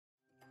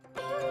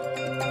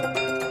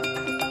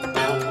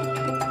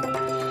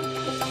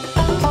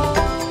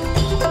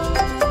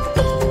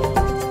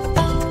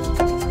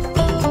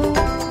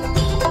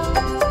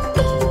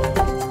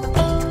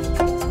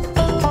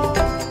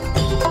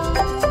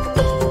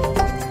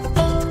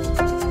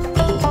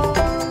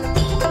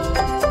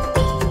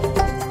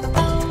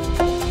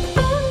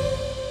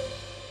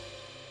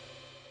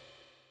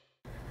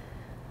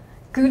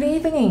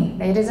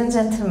ladies and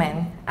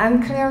gentlemen.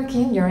 I'm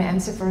Kyung, your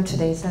MC for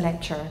today's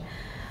lecture.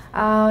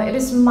 It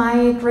is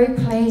my great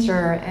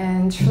pleasure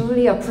and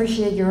truly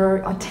appreciate your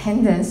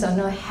attendance on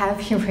a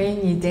happy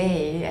rainy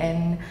day.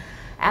 And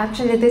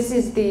actually, this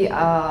is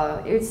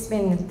it's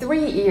been 3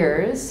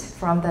 years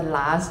from the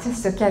last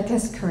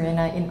Societas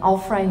Koreana in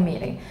offline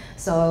meeting.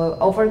 So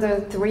over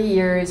the 3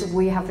 years,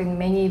 we have been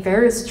many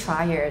various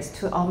trials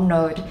to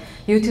upload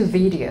YouTube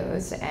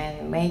videos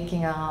and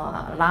making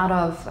a lot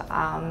of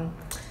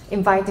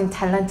inviting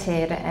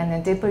talented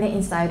and deeply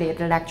insighted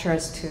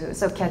lecturers to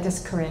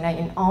Societas Koreana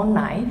in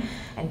online.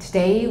 And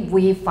today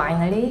we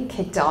finally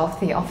kicked off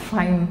the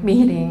offline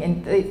meeting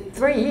in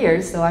 3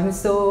 years, so I'm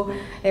so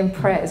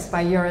impressed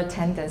by your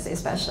attendance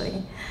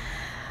especially.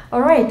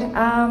 All right,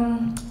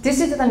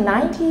 this is the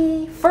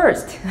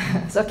 91st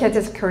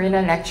Societas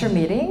Koreana lecture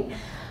meeting.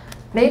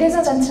 Ladies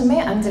and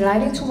gentlemen, I'm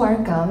delighted to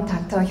welcome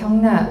Dr.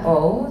 Hyungna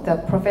Oh, the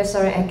professor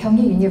at Kyung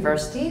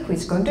University, who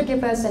is going to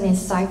give us an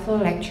insightful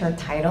lecture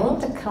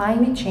titled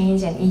Climate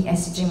Change and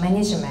ESG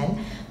Management.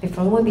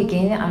 Before we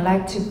begin, I'd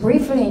like to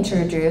briefly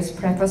introduce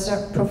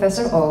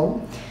Professor Oh.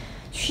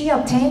 She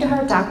obtained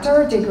her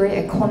doctoral degree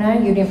at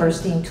Koreana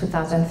University in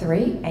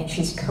 2003, and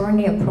she's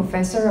currently a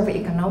professor of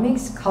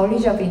economics,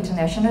 College of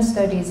International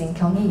Studies in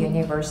Kyung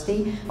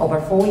University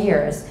over 4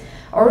 years.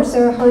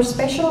 Also, her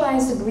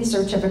specialized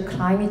research of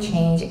climate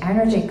change,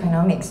 energy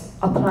economics,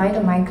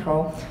 applied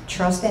micro,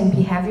 trust and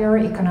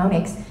behavioral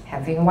economics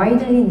have been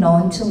widely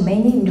known to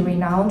many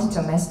renowned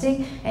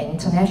domestic and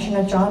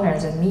international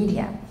journals and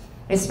media.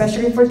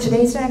 Especially for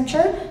today's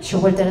lecture, she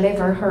will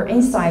deliver her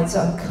insights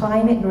on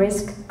climate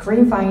risk,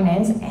 green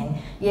finance, and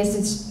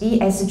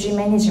ESG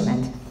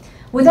management.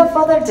 Without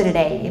further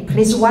delay,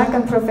 please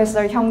welcome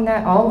Professor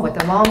Hyungna Oh with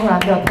a long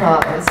round of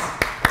applause.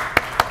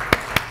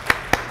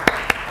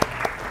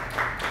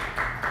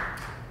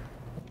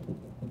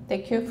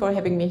 Thank you for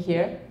having me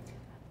here.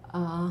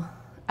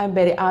 I'm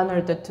very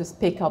honored to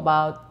speak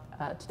about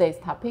today's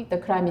topic, the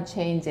climate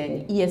change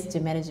and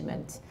ESG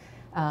management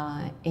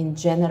in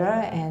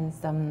general and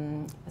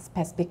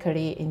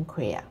specifically in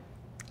Korea.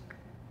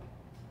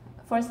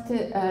 First,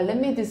 let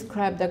me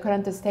describe the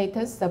current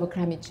status of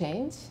climate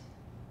change.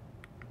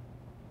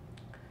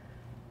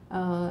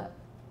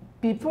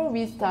 Before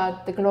we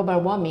start the global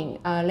warming,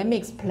 let me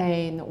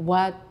explain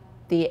what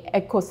the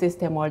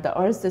ecosystem or the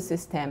Earth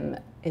system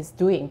is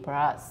doing for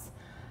us.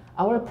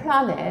 Our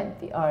planet,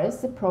 the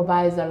Earth,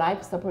 provides a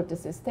life support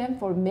system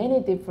for many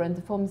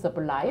different forms of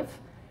life,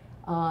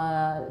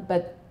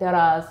 but there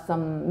are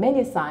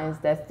many signs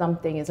that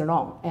something is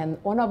wrong. And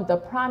one of the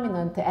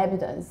prominent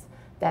evidence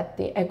that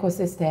the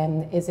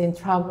ecosystem is in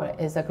trouble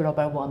is the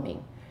global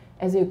warming.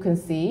 As you can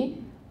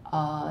see,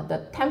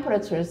 the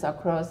temperatures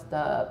across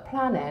the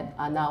planet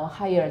are now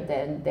higher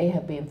than they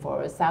have been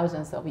for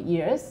thousands of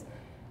years.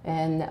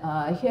 And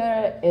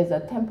here is a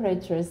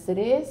temperature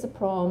series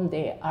from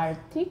the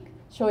Arctic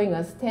showing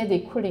a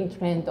steady cooling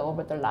trend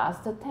over the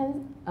last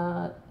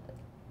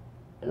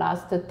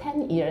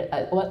 10,000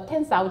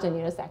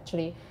 years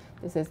actually.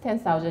 This is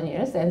 10,000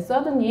 years, and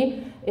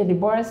suddenly it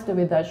reversed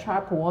with a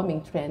sharp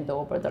warming trend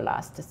over the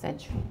last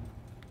century.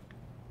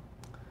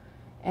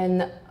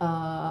 And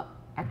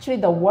actually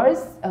the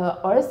world's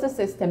Earth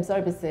system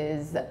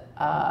services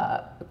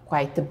are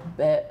quite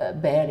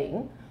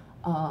varying.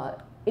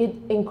 It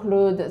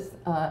includes,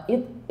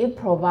 it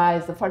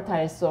provides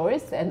fertile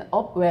soils and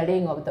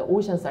upwelling of the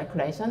ocean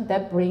circulation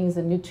that brings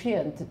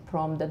nutrients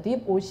from the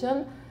deep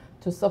ocean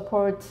to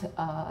support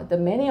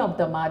many of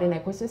the marine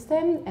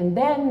ecosystem, and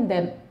then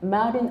the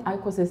marine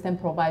ecosystem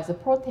provides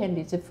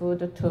protein-rich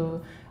food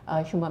to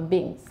human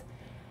beings.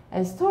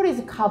 And stores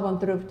carbon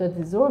through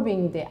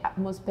dissolving the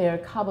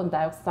atmospheric carbon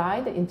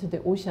dioxide into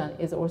the ocean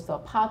is also a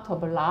part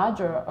of a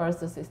larger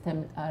Earth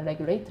system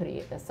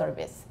regulatory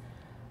service.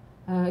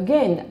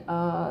 Again,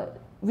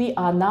 we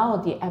are now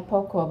the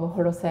epoch of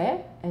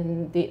Holocene,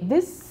 and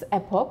this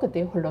epoch,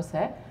 the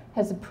Holocene,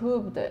 has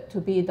proved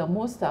to be the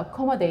most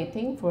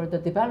accommodating for the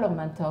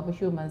development of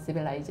human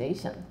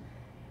civilization.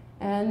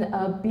 And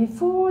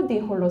before the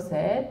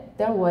Holocene,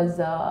 there was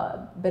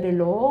a very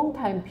long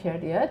time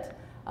period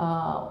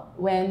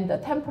when the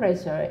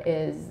temperature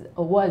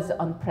was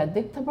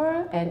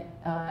unpredictable and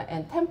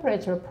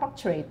temperature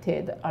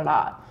fluctuated a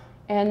lot.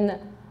 And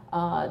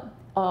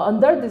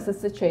under this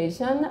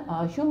situation,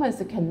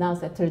 humans cannot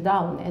settle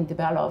down and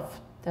develop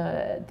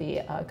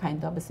the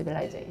kind of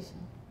civilization.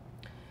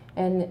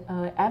 And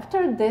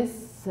after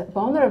this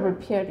vulnerable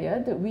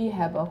period, we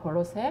have a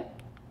Holocene.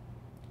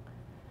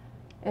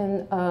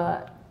 And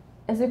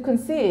as you can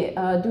see,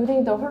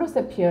 during the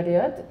Holocene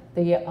period,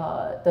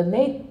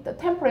 the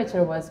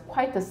temperature was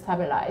quite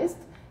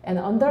stabilized. And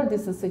under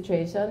this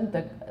situation,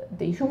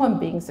 the human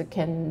beings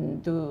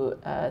can do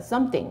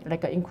something,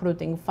 like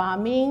including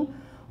farming,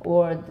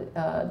 or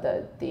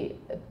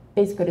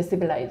basically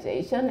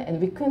civilization, and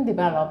we can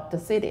develop the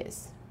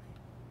cities.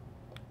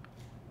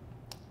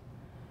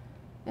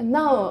 And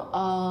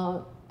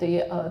now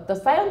the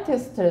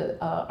scientists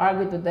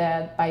argued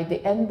that by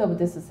the end of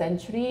this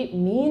century,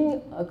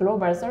 mean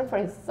global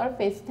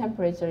surface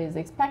temperature is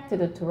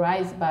expected to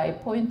rise by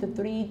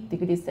 0.3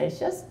 degrees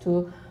Celsius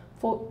to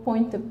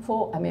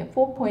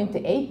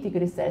 4.8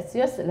 degrees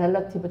Celsius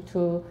relative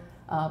to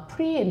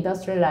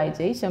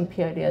pre-industrialization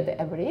period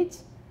average.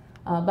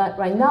 But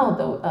right now,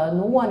 though,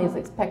 no one is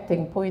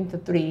expecting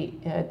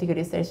 0.3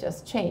 degrees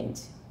Celsius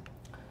change.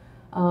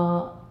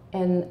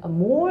 And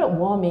more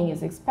warming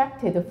is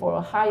expected for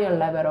a higher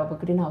level of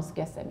greenhouse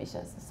gas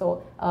emissions.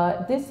 So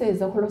this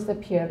is a Holocene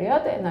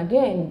period, and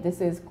again, this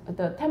is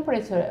the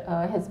temperature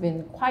has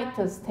been quite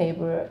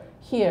stable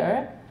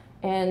here,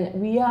 and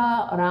we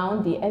are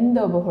around the end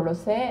of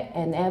Holocene,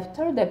 and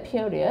after that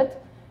period,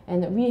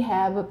 and we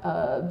have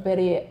a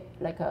very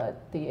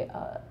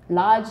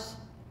large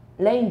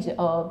range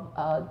of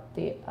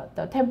the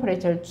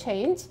temperature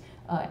change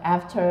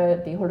after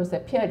the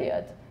Holocene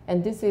period.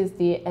 And this is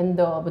the end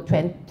of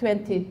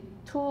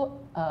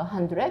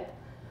 2200.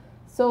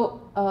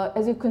 So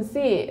as you can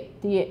see,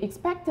 the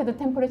expected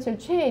temperature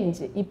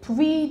change, if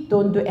we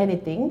don't do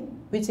anything,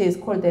 which is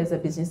called as a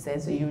business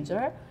as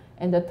usual,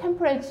 and the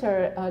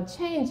temperature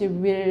change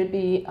will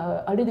be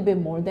a little bit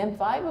more than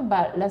 5,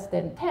 but less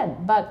than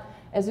 10. But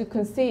as you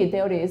can see,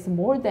 there is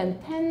more than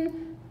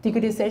 10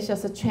 degrees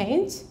Celsius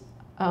change.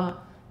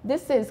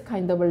 This is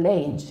kind of a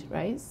range,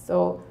 right?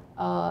 So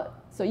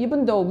so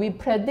even though we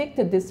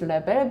predicted this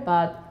level,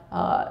 but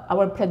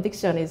our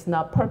prediction is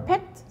not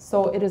perfect,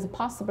 so it is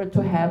possible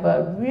to have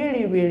a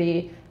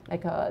really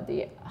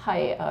the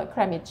high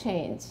climate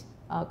change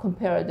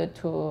compared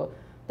to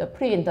the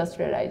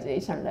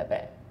pre-industrialization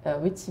level,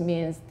 which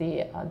means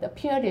the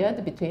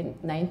period between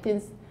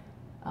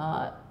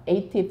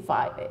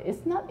 1985,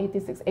 it's not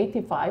 86,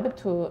 85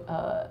 to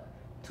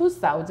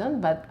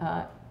 2000, but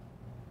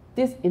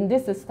in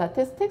this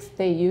statistics,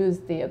 they use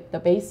the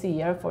base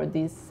year for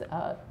this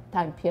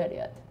time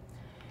period.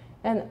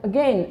 And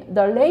again,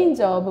 the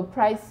range of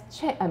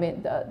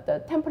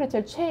the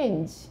temperature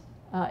change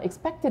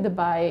expected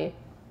by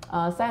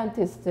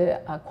scientists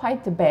are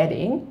quite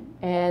varying,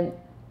 and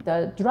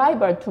the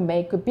driver to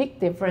make a big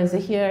difference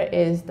here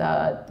is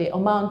the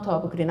amount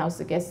of greenhouse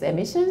gas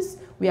emissions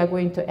we are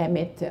going to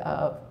emit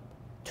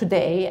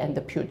today and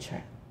the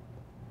future.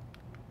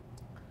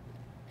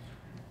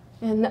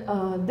 And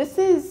this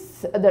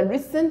is the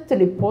recent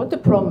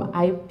report from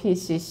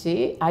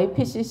IPCC.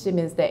 IPCC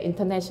means the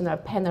International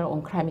Panel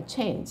on Climate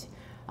Change.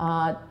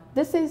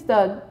 This is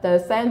the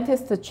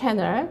scientist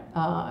channel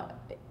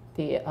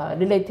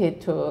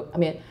related to,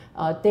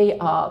 they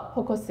are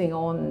focusing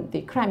on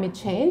the climate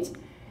change.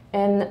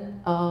 And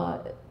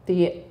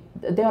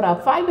there are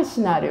 5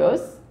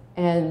 scenarios.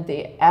 And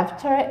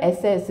after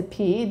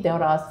SSP,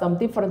 there are some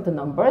different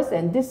numbers.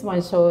 And this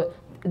one shows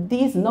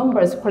these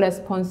numbers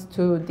corresponds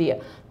to the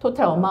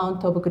total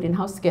amount of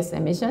greenhouse gas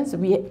emissions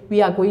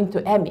we are going to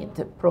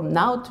emit from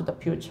now to the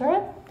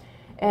future.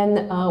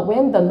 And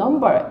when the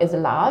number is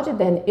large,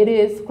 then it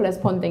is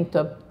corresponding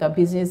to the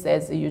business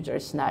as usual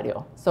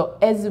scenario. So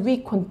as we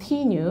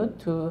continue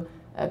to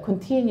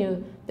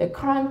continue the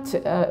current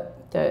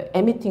the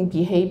emitting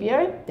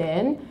behavior,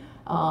 then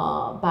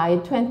by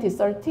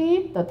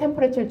 2030, the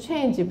temperature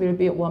change will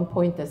be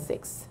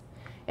 1.6.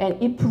 And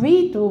if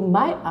we do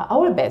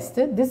our best,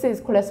 this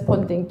is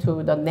corresponding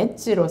to the net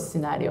zero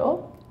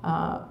scenario.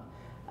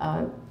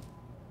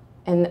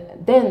 And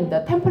then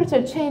the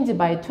temperature change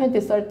by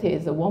 2030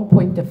 is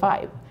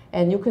 1.5.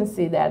 And you can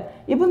see that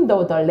even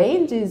though the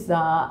ranges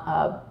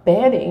are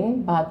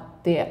varying, but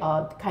they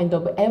are kind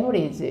of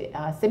average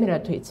similar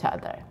to each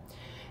other.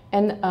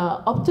 And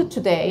up to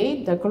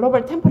today, the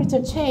global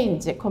temperature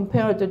change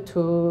compared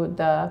to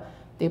the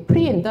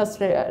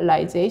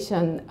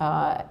pre-industrialization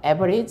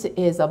average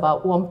is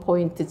about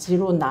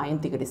 1.09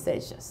 degrees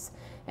Celsius.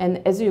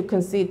 And as you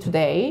can see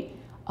today,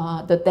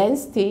 the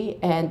density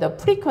and the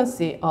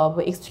frequency of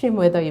extreme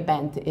weather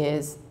event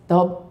is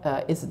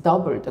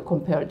doubled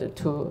compared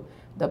to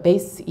the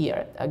base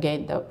year,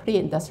 again, the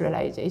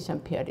pre-industrialization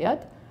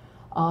period.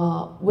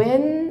 But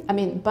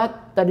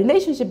the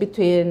relationship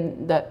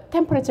between the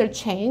temperature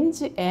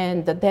change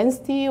and the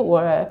density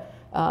or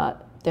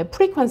the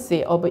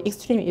frequency of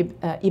extreme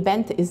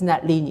event is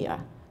not linear.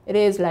 It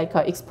is like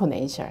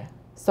exponential.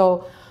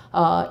 So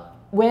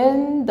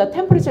when the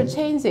temperature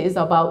change is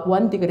about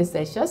 1 degree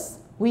Celsius,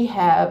 we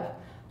have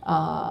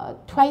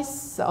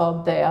twice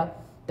of the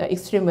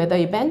extreme weather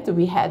event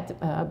we had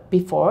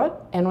before,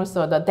 and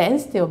also the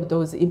density of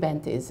those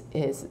events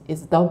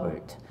is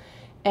doubled.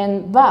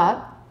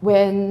 But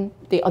when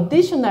the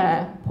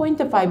additional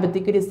 0.5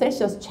 degrees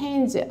Celsius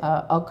change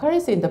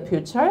occurs in the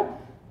future,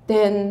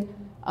 then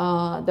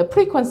the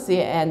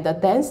frequency and the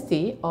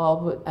density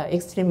of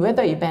extreme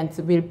weather events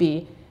will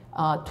be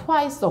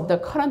twice of the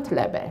current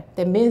level.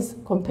 That means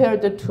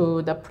compared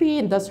to the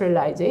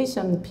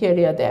pre-industrialization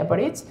period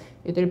average,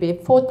 it will be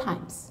 4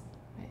 times.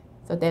 Right?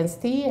 So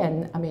density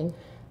and,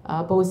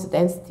 both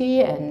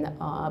density and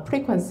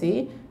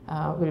frequency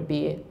will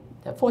be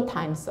 4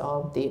 times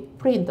of the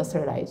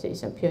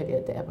pre-industrialization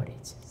period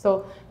average.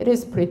 So it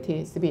is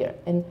pretty severe.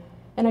 And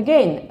And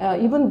again,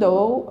 even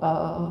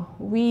though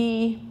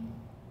we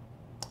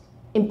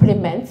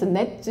implement the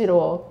net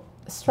zero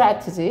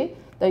strategy,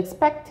 the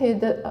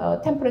expected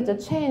temperature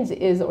change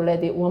is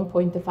already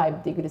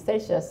 1.5 degrees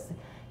Celsius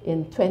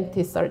in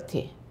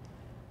 2030.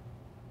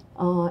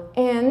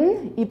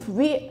 And if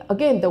we,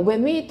 again,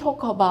 when we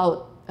talk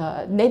about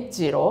net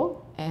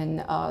zero, and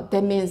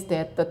that means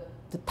that the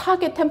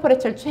target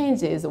temperature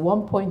change is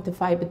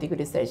 1.5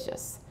 degrees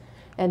Celsius.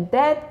 And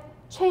that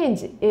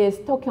change is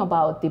talking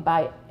about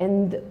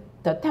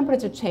the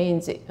temperature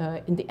change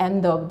in the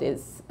end of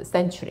this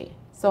century.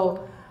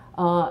 So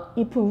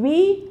if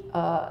we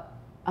are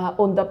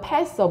on the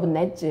path of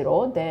net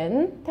zero,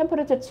 then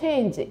temperature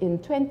change in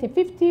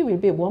 2050 will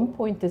be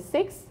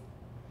 1.6.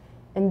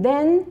 And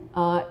then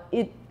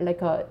it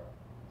like a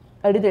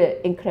little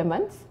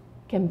increment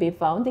can be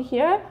found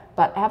here.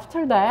 But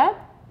after that,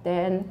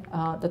 then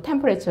the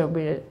temperature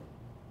will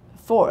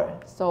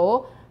fall.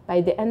 So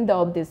by the end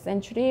of this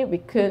century, we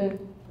can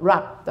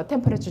wrap the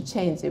temperature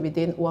change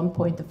within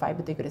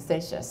 1.5 degrees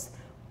Celsius.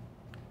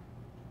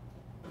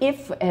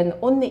 If and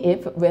only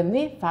if when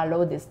we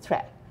follow this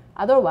track.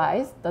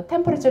 Otherwise, the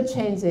temperature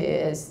change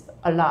is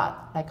a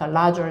lot, like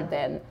larger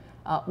than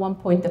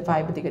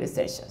 1.5 degrees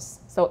Celsius.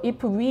 So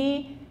if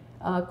we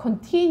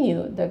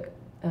continue the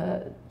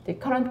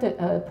current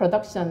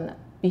production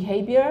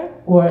behavior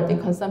or the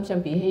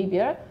consumption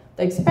behavior,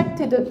 the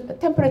expected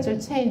temperature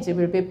change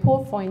will be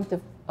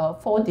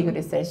 4.4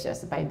 degrees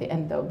Celsius by the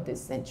end of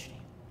this century.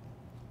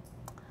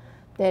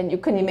 Then you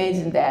can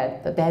imagine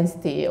that the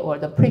density or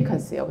the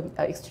frequency of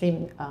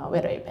extreme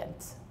weather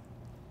events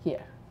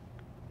here.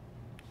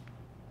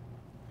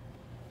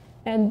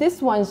 And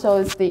this one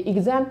shows the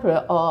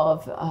example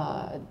of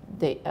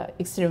the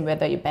extreme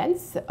weather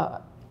events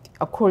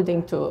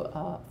according to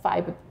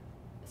 5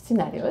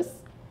 scenarios.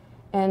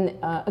 And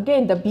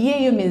again, the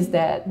BAU means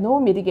that no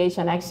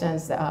mitigation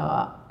actions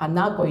are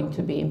not going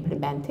to be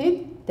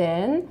implemented.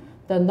 Then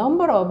the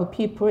number of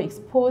people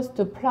exposed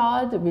to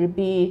flood will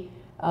be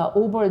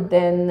over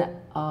than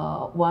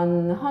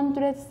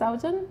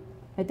 100,000.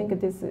 I think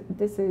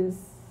this is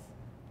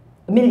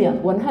a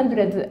million,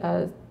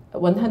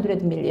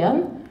 100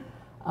 million,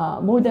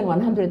 more than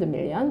 100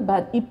 million.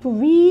 But if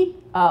we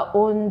are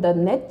on the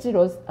net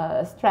zero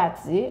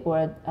strategy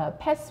or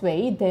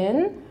pathway,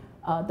 then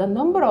the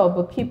number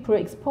of people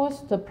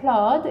exposed to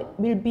flood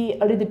will be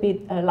a little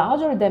bit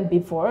larger than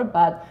before,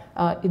 but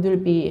it will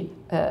be,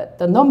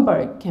 the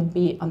number can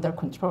be under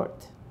control.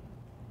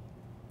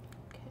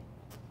 Okay.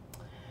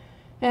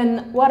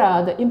 And what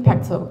are the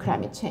impacts of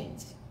climate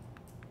change?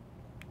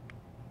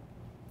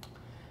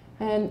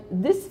 And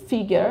this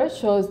figure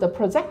shows the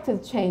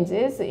projected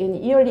changes in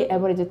yearly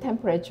average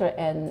temperature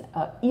and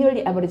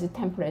yearly average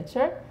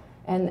temperature.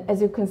 And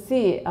as you can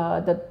see,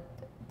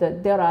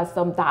 there are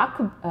some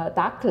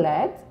dark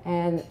red,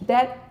 and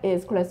that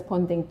is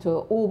corresponding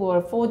to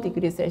over 4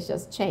 degrees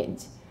Celsius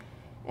change.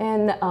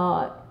 And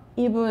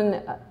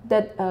even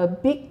that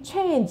big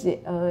change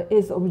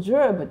is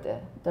observed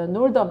the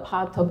northern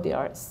part of the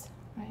Earth,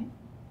 right?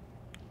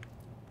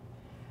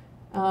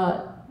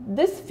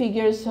 This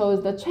figure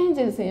shows the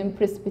changes in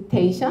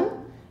precipitation,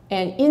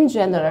 and in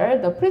general,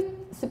 the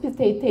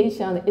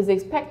precipitation is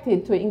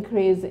expected to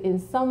increase in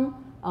some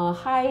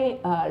high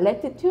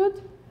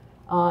latitude,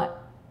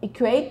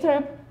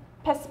 equator,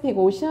 Pacific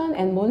Ocean,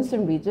 and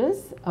monsoon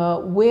regions,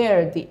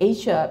 where the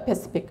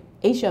Asia-Pacific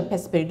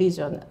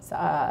regions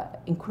are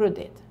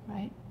included,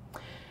 right?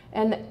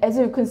 And as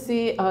you can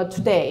see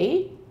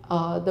today,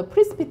 the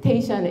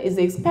precipitation is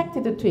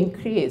expected to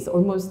increase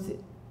almost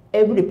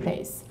every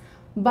place.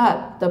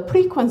 But the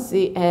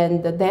frequency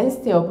and the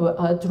density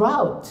of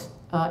drought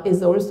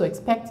is also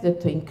expected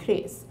to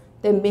increase.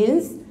 That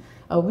means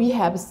we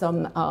have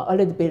some a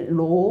little bit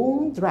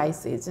long dry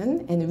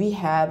season, and we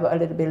have a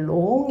little bit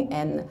long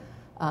and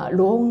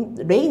long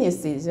rainy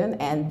season,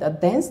 and the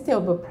density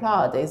of a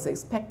flood is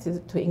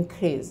expected to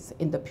increase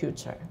in the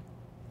future.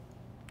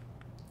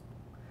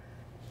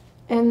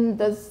 And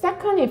the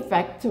second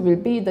effect will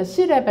be the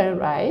sea level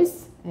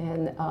rise,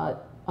 and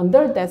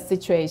under that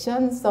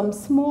situation, some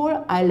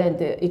small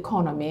island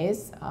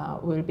economies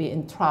will be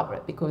in trouble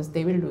because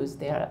they will lose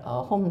their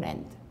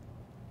homeland.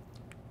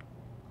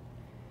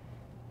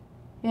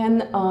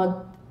 And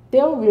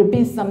there will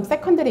be some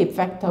secondary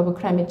effect of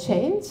climate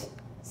change.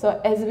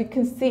 So as we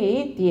can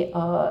see,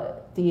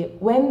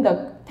 when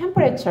the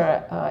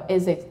temperature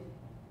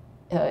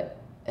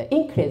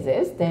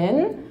increases,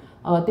 then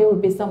there will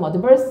be some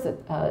adverse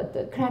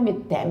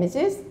climate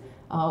damages.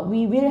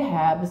 We will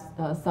have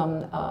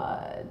some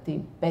the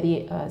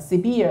very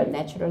severe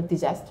natural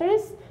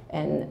disasters,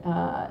 and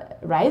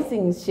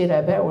rising sea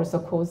level also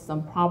cause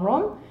some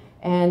problem,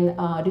 and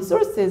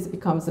resources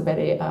becomes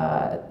very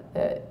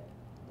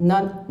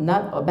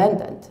not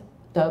abundant.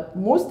 The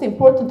most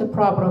important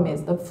problem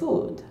is the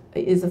food.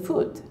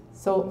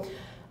 So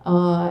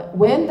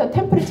when the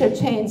temperature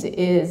change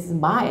is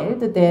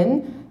mild,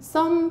 then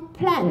some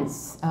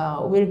plants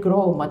will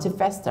grow much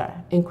faster,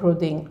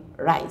 including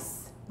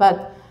rice.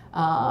 But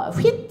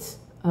wheat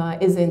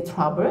is in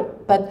trouble,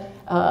 but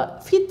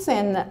wheat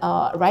and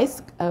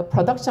rice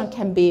production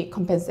can be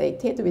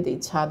compensated with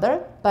each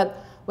other. But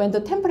when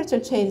the temperature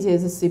change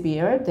is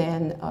severe,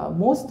 then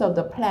most of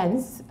the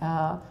plants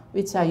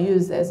which are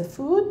used as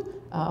food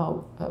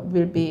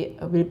will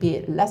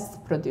be less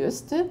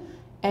produced,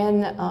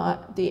 and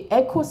the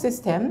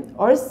ecosystem,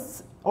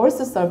 Earth's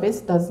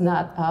surface does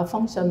not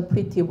function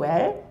pretty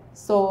well.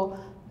 So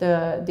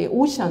the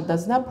ocean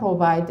does not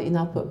provide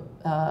enough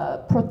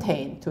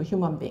protein to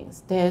human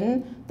beings.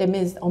 Then that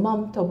means the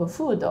amount of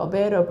food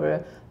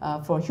available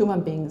for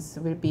human beings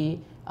will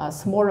be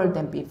smaller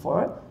than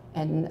before.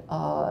 And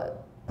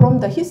from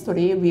the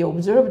history, we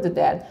observed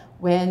that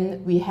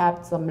when we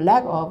have some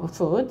lack of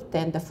food,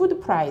 then the food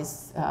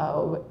price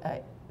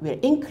will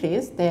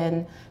increase.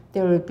 Then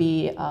there will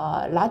be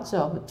lots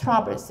of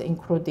troubles,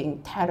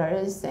 including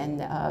terrors and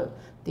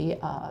the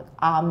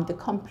armed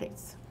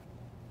conflicts.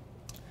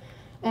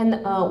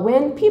 And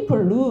when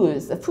people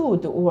lose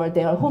food or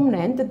their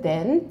homeland,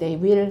 then they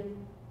will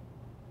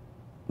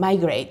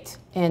migrate,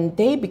 and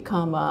they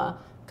become a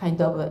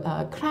kind of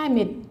a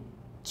climate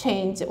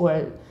change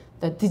or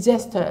the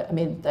disaster, I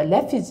mean, the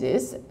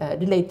refugees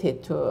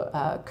related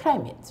to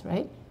climate,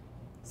 right?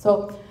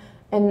 So,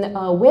 and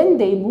when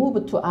they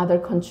move to other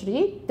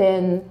country,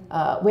 then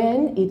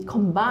when it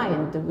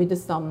combined with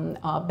some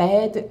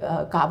bad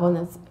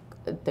governance,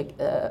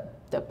 the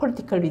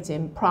political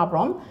regime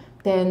problem,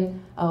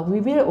 then we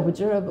will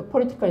observe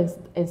political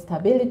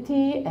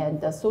instability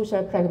and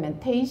social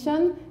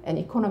fragmentation and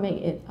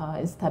economic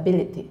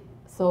instability.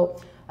 So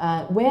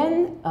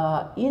when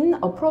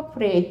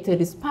inappropriate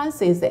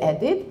response is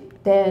added,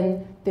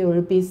 then there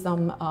will be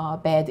some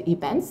bad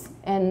events.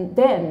 And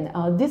then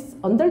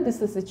under this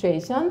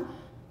situation,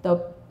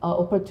 the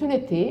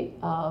opportunity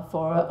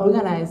for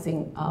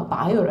organizing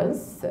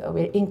violence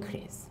will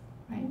increase,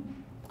 right?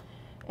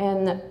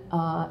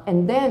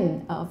 And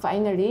then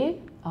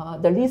finally,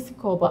 the risk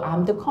of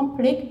armed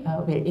conflict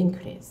will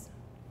increase.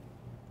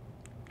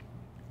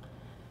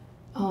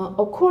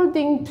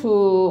 According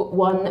to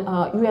one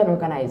UN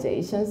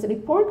organization's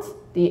report,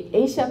 the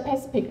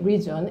Asia-Pacific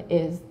region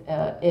is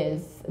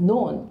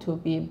known to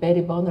be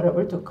very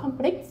vulnerable to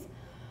conflicts.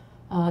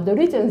 The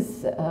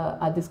regions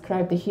are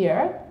described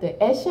here. The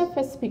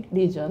Asia-Pacific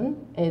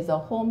region is a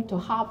home to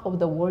half of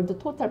the world's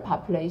total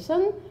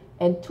population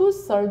and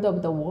 2/3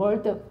 of the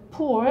world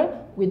poor,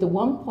 with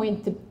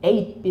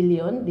 1.8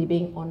 billion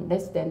living on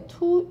less than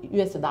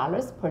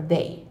 $2 per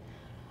day.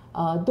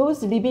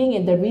 Those living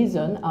in the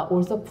region are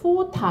also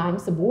 4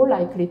 times more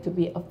likely to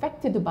be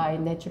affected by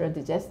natural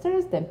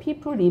disasters than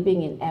people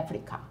living in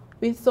Africa.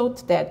 We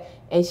thought that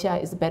Asia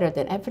is better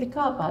than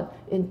Africa, but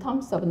in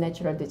terms of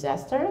natural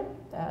disaster,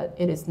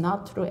 it is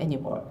not true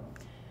anymore.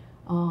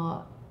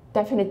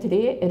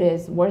 Definitely, it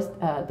is worse.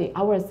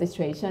 Our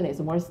situation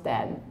is worse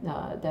than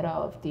that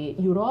of the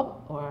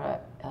Europe or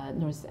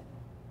North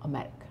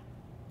America.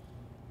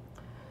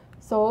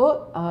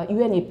 So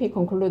UNEP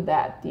conclude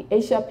that the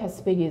Asia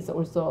Pacific is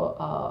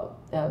also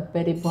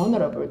very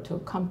vulnerable to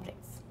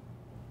conflicts.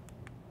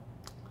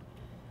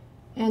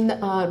 And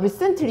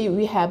recently,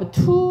 we have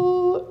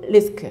two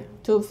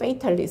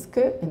fatal risks,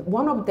 and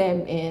one of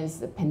them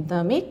is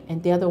pandemic,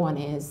 and the other one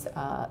is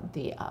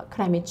the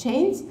climate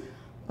change.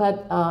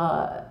 But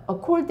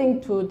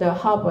according to the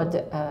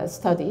Harvard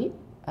study,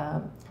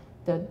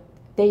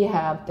 they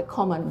have the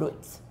common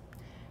roots.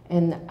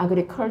 In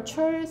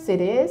agriculture,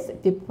 cities,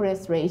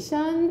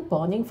 deforestation,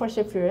 burning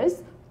fossil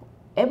fuels,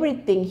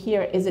 everything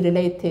here is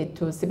related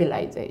to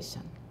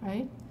civilization,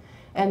 right?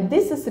 And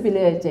this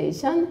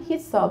civilization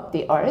heats up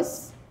the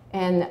earth,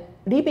 and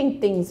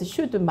living things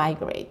should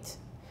migrate.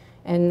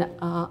 And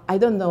I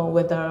don't know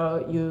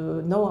whether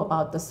you know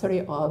about the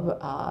story of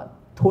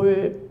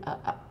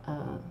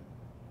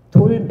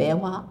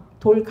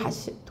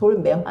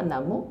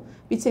돌매화나무,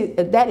 which is,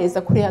 that is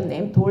a Korean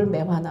name,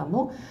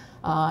 돌매화나무.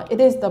 It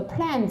is the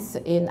plants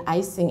in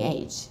icing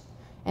age.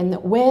 And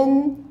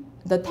when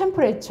the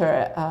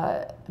temperature,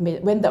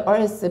 when the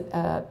earth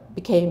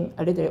became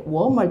a little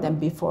warmer than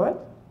before,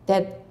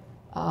 that,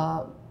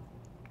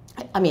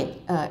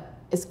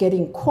 it's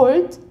getting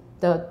cold,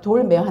 the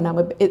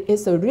돌매화나무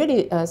is a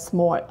really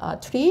small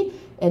tree,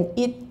 and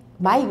it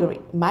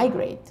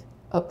migrate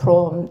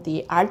from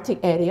the Arctic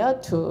area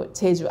to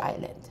Jeju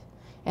Island.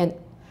 And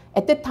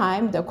at that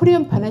time, the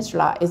Korean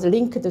Peninsula is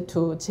linked to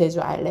Jeju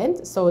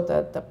Island, so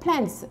the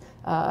plants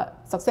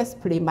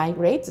successfully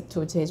migrate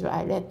to Jeju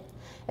Island.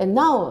 And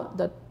now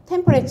the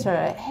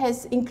temperature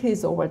has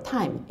increased over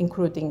time,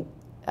 including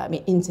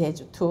in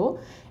Jeju too.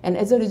 And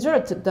as a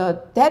result,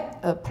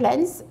 that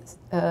plants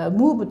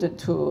moved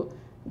to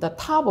the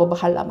top of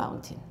Halla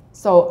Mountain.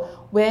 So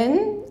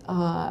when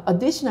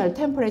additional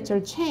temperature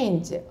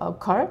change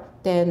occur,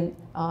 then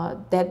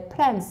that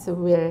plants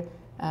will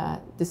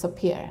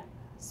disappear.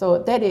 So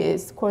that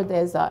is called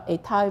as a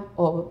type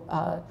of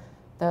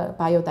the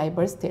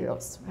biodiversity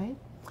loss, right?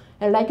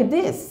 And like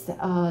this,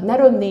 not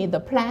only the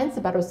plants,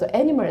 but also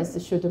animals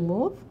should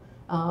move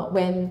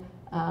when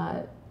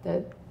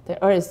the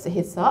earth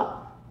heats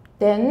up.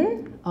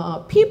 then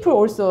people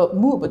also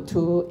move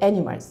to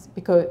animals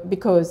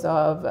because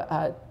of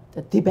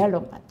the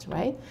development,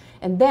 right?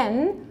 And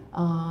then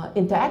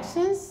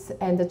interactions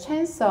and the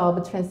chance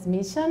of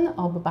transmission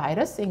of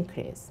virus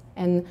increase.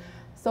 And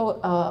so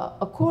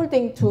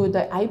according to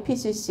the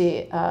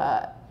IPCC,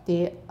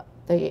 the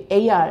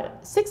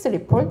AR6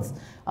 reports,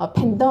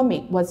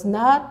 pandemic was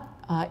not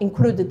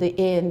included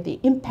in the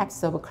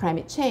impacts of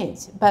climate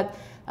change. But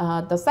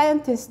the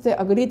scientists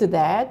agreed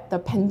that the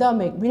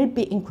pandemic will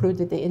be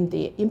included in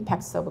the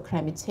impacts of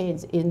climate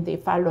change in the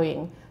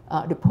following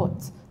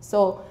reports.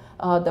 So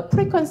the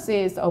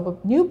frequencies of a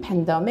new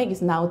pandemic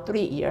is now 3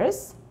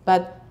 years,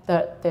 but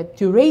the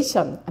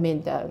duration, I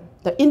mean,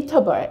 the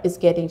interval is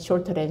getting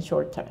shorter and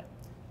shorter.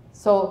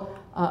 So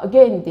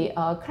again, the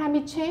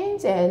climate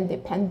change and the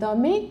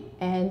pandemic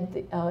and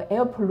the,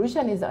 air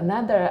pollution is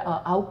another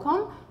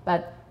outcome,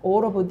 but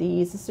all of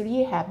these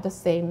three have the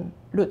same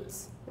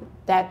roots.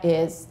 That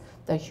is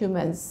the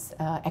humans'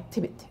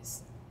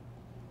 activities.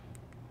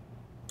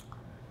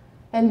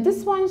 And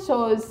this one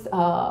shows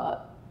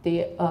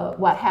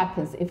what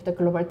happens if the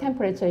global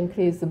temperature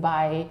increases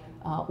by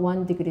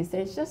 1 degree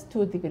Celsius,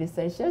 2 degrees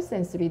Celsius,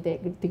 and 3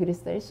 degrees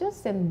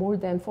Celsius, and more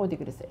than 4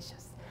 degrees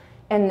Celsius.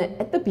 And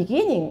at the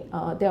beginning,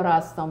 there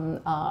are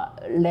some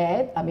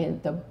red, I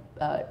mean, the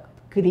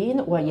green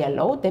or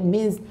yellow. That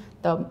means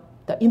the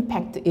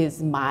impact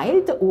is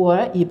mild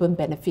or even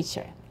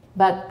beneficial.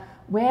 But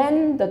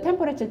when the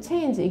temperature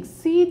change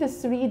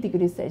exceeds 3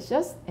 degrees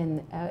Celsius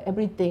and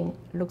everything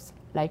looks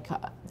like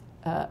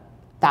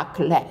dark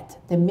red,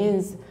 that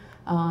means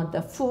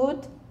the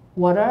food,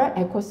 water,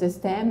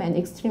 ecosystem, and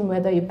extreme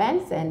weather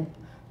events and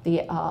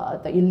the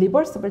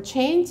irreversible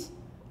change,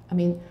 I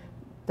mean,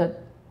 the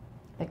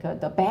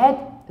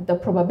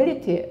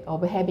probability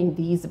of having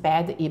these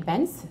bad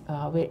events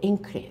will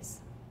increase.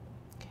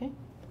 Okay.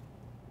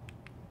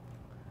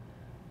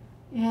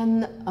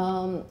 And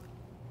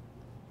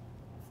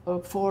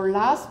for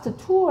last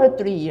 2 or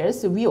 3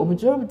 years, we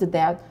observed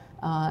that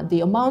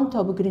the amount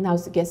of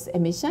greenhouse gas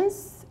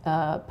emissions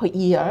per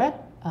year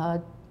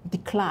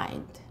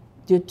declined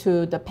due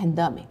to the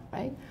pandemic,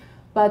 right?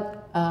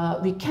 But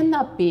we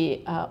cannot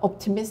be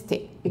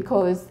optimistic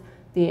because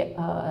the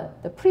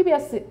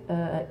previous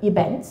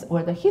events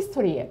or the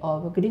history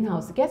of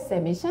greenhouse gas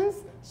emissions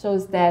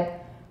shows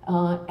that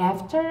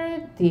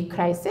after the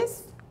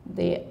crisis,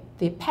 the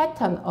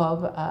pattern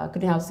of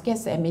greenhouse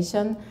gas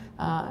emission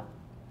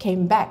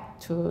came back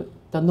to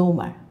the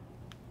normal.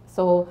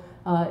 So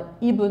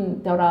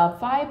even there are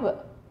 5,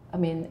 I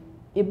mean,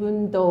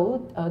 even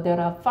though there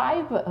are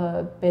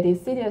 5 very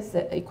serious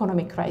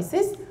economic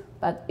crises,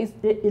 but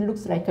it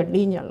looks like a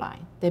linear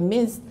line. That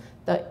means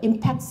the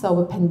impacts of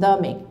a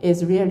pandemic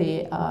is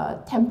really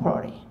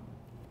temporary.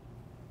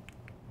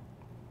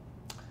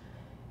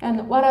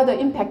 And what are the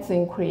impacts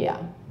in Korea?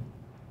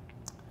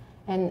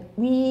 And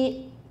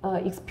we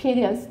have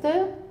experienced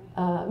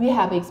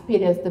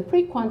the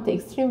frequent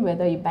extreme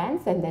weather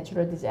events and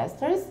natural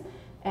disasters,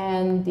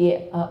 and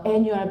the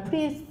annual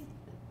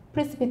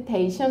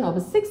precipitation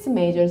of 6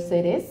 major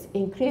cities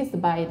increased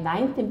by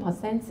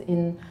 19%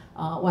 in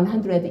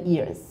 100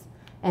 years.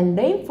 And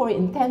rainfall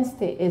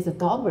intensity is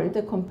doubled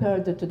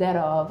compared to that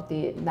of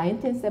the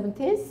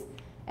 1970s.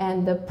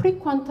 And the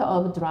frequency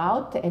of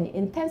drought and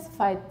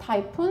intensified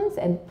typhoons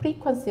and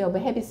frequency of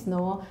heavy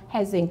snow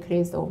has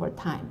increased over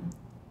time.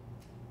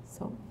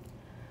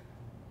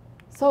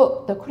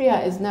 So the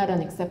Korea is not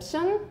an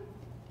exception.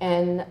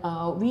 And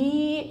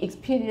we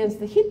experienced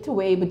the heat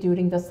wave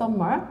during the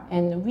summer,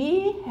 and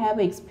we have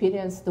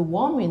experienced the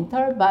warm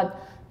winter, but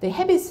the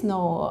heavy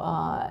snow,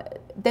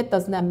 that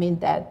does not mean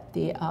that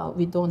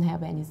we don't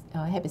have any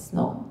heavy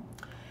snow.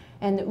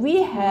 And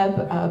we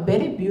have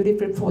very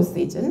beautiful 4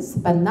 seasons,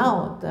 but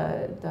now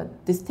the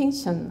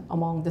distinction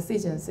among the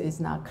seasons is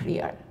not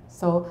clear.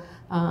 So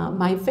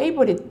my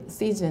favorite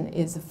season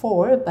is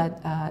fall,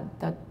 but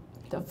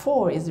the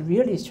fall is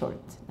really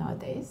short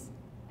nowadays.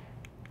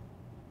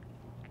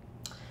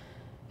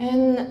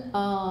 And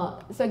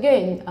so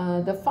again,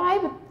 the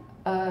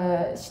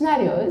 5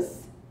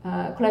 scenarios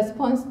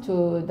corresponds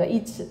to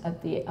each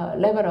at the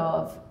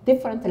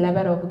different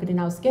level of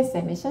greenhouse gas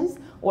emissions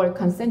or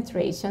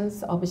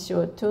concentrations of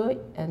CO2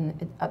 in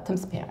the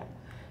atmosphere.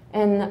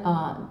 And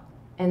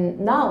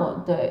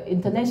now the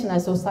International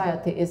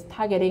Society is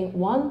targeting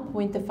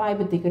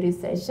 1.5 degrees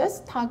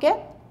Celsius target,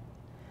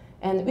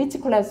 and which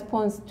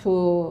corresponds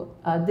to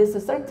this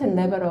certain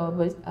level of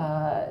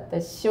the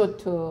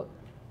CO2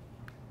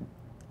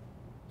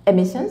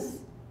 emissions,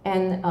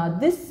 and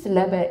this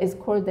level is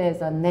called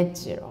as a net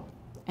zero.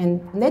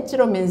 And net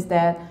zero means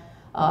that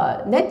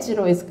net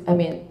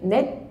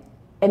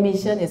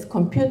emission is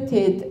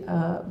computed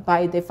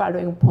by the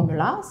following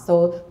formula.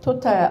 So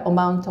total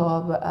amount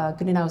of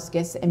greenhouse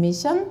gas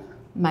emission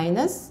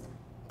minus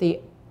the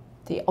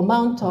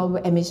amount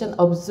of emission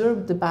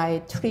observed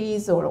by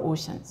trees or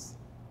oceans,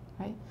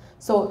 right?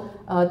 So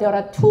there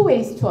are 2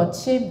 ways to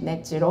achieve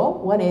net zero.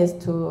 One is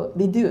to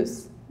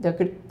reduce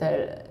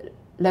the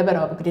level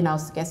of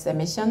greenhouse gas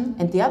emission,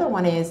 and the other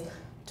one is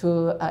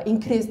to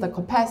increase the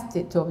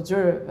capacity to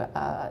observe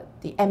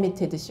the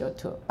emitted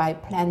CO2 by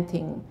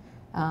planting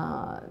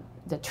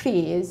the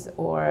trees,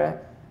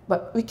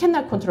 but we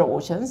cannot control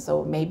oceans,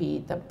 so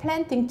maybe the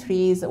planting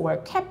trees or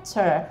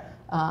capture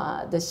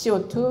the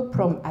CO2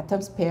 from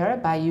atmosphere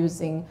by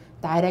using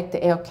direct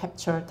air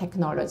capture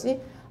technology.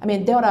 I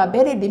mean, there are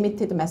very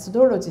limited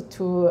methodology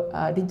to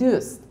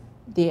reduce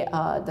the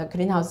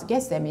greenhouse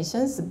gas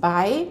emissions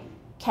by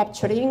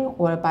capturing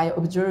or by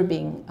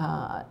observing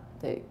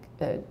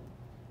the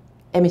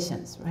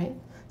emissions, right?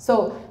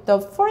 So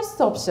the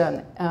first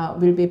option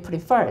will be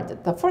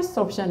preferred. The first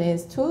option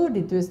is to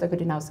reduce the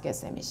greenhouse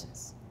gas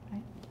emissions,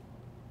 right?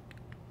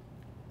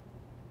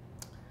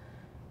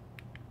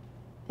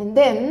 And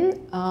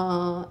then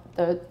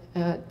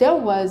there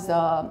was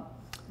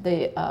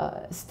the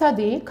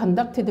study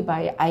conducted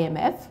by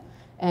IMF,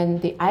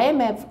 and the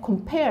IMF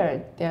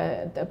compared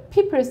the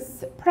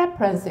people's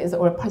preferences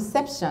or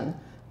perception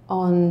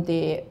on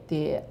the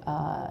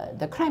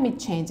climate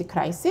change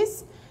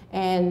crisis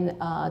and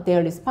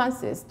their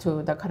responses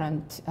to the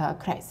current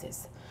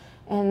crisis.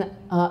 And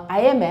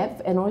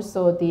IMF and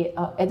also the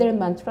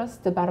Edelman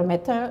Trust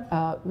Barometer,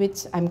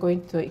 which I'm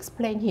going to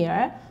explain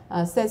here,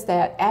 says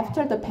that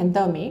after the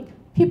pandemic,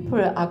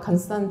 people are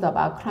concerned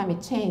about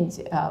climate change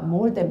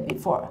more than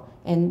before.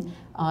 And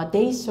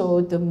they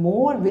showed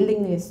more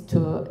willingness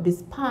to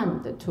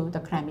respond to the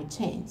climate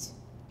change,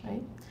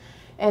 right?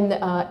 And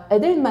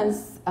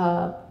Edelman's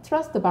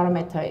Trust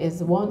Barometer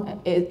is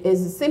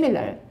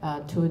similar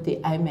to the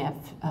IMF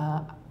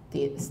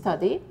the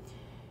study.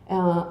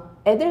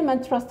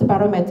 Edelman Trust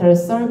Barometer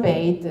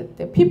surveyed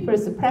the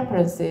people's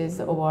preferences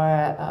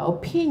or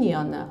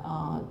opinion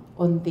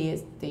on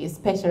the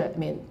special,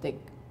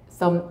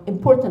 some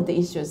important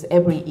issues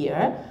every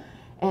year,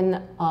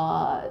 and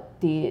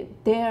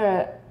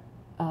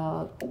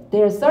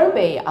their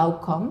survey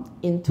outcome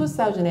in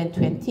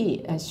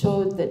 2020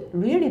 showed that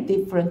really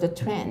different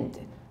trend,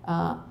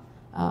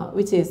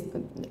 which is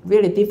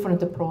really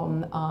different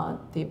from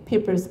the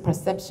people's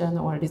perception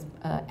or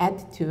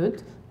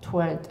attitude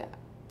toward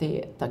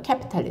the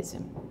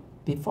capitalism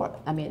before,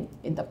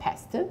 in the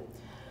past.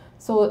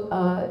 So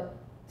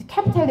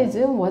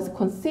capitalism was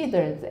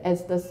considered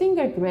as the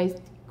single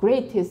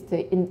greatest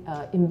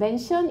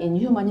invention in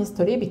human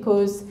history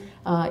because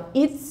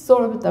it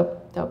solved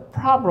the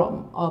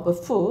problem of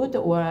food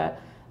or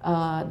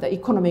the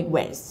economic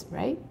wealth,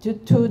 right? Due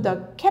to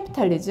the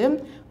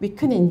capitalism, we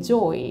can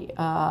enjoy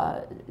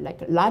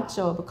lots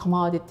of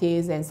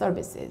commodities and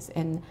services,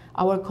 and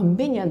our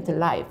convenient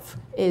life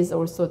is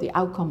also the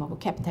outcome of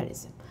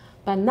capitalism.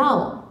 But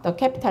now the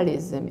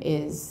capitalism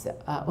is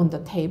on the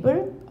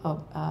table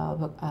of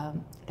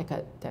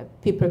the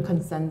people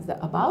concerned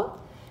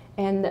about,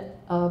 and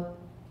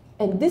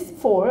this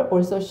four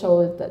also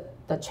shows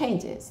the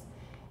changes.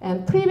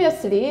 And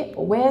previously,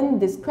 when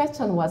this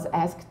question was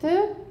asked,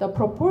 the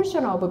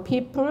proportion of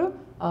people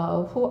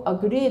who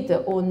agreed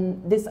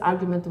on this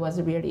argument was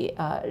really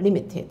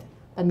limited.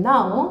 But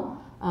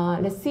now,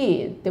 let's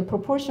see the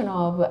proportion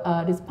of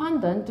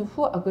respondents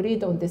who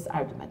agreed on this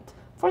argument.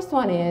 First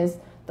one is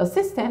the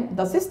system.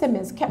 The system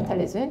is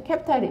capitalism.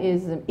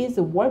 Capitalism is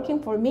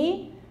working for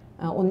me,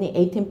 only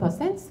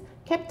 18%.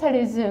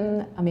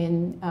 Capitalism,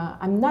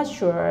 I'm not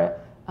sure,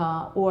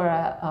 or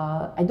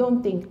I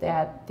don't think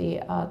that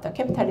the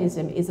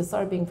capitalism is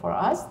serving for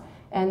us,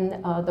 and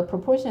the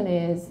proportion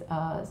is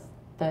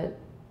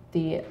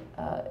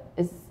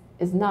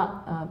is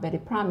not very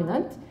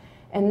prominent.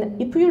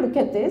 And if you look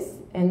at this,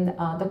 and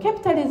the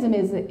capitalism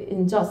is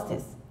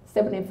injustice.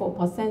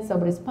 74%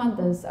 of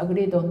respondents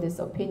agreed on this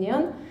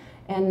opinion,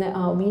 and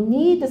we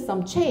need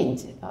some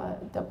change.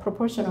 The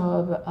proportion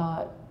of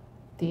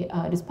the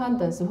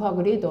respondents who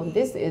agreed on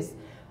this is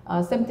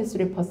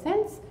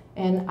 73%,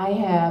 and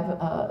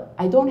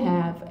I don't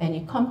have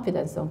any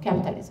confidence on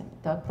capitalism.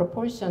 The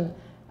proportion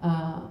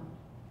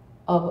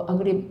of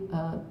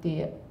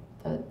the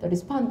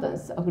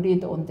respondents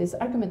agreed on this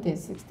argument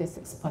is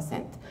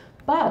 66%.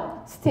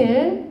 But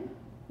still,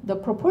 the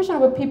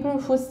proportion of people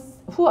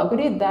who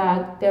agreed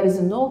that there is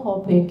no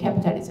hope in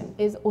capitalism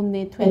is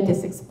only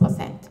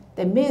 26%.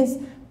 That means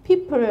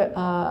people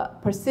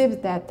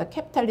perceive that the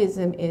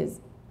capitalism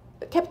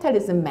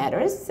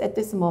matters at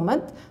this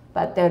moment,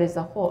 but there is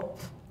a hope,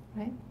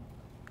 right?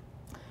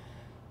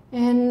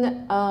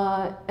 And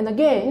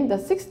again, the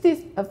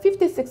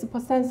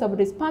 56% of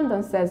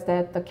respondents says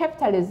that the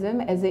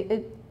capitalism as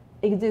it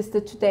exists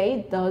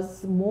today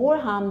does more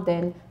harm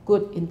than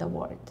good in the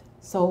world.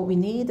 So we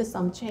need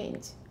some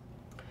change.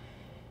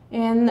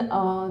 And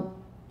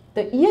the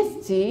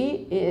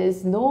ESG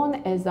is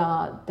known as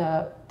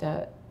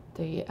the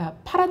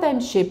paradigm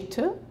shift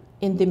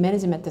in the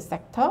management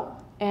sector.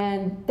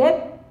 And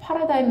that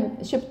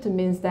paradigm shift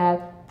means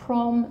that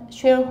from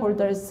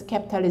shareholders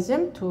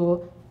capitalism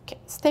to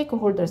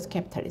stakeholders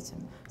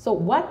capitalism. So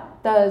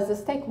what does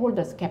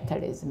stakeholders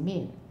capitalism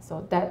mean?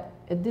 So that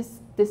this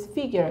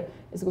figure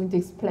is going to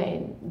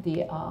explain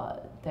the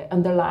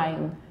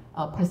underlying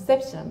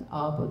perception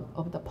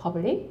of the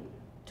public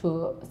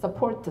to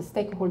support the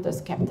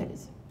stakeholders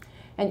capitalism.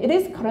 And it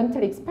is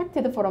currently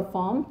expected for a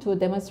firm to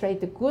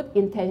demonstrate good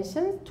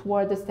intentions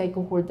toward the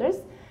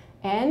stakeholders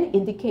and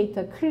indicate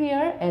a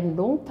clear and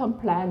long-term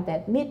plan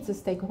that meets the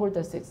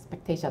stakeholders'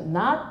 expectation,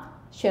 not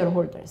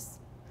shareholders.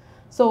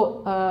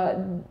 So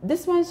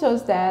this one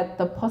shows that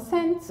the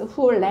percent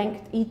who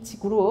ranked each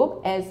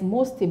group as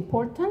most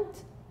important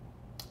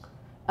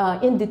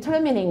in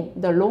determining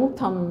the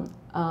long-term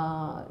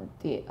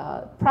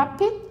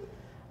profit,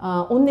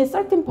 only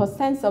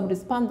 13% of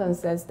respondents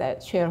says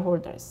that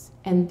shareholders.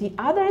 And the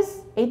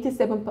others,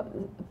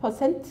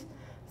 87%,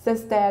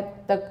 says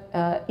that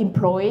the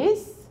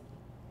employees,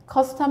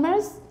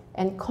 customers,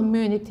 and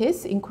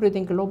communities,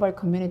 including global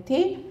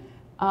community,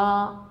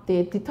 are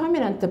the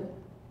determinant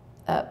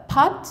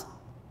part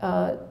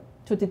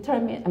to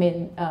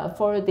determine,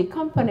 for the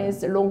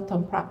company's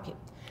long-term profit.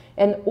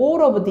 And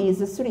all of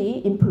these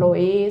three,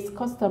 employees,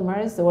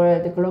 customers, or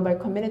the global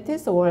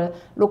communities, or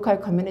local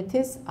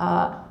communities,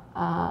 are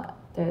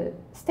the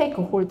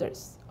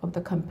stakeholders of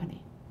the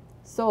company.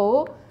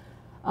 So,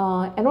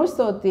 and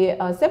also the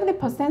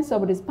 70%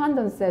 of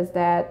respondents says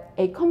that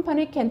a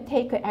company can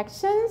take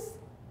actions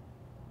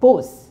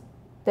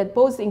that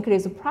both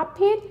increase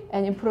profit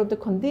and improve the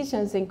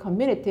conditions in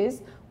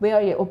communities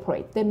where it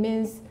operates. That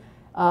means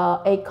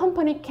a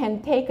company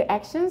can take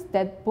actions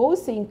that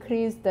both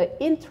increase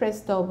the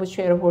interest of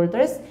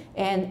shareholders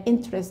and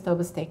interest of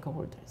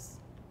stakeholders.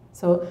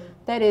 So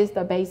that is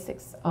the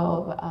basics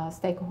of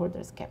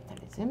stakeholders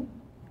capitalism.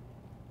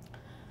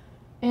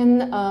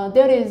 And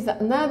there is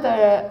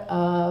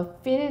another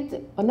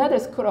field, another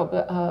school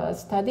of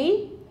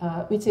study,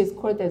 which is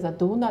called as a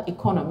donut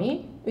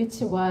economy,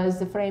 which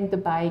was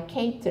framed by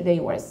Kate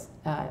Raworth,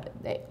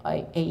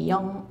 a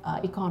young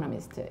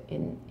economist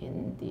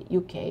in the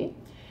UK.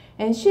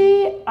 And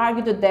she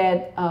argued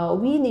that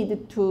we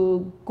needed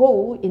to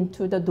go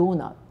into the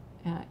donut.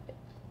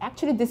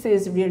 Actually, this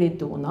is really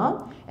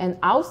donut. And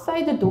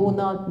outside the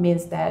donut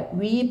means that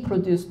we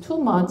produce too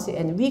much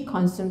and we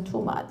consume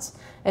too much.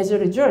 As a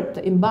result,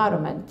 the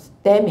environment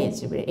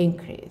damage will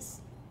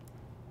increase.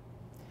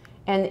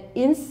 And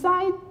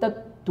inside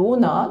the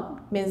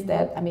donut means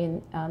that,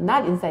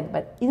 not inside,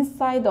 but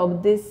inside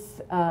of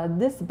this,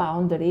 this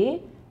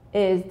boundary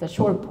is the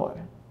shortfall.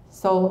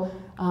 So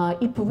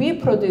if we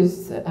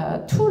produce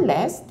too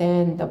less,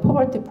 then the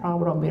poverty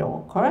problem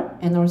will occur,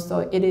 and also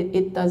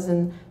it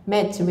doesn't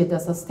match with the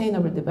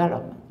sustainable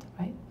development,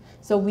 right?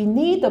 So we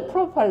need a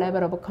proper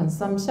level of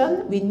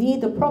consumption. We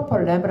need a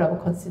proper level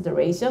of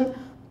consideration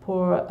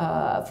for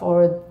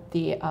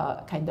the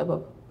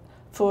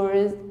for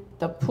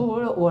the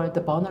poor or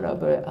the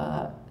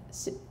vulnerable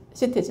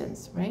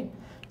citizens, right?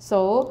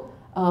 So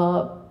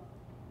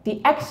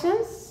the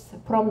actions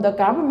from the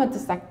government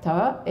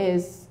sector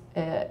is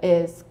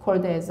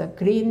called as a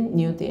Green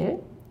New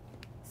Deal.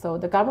 So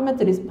the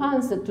government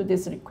response to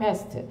this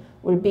request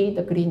will be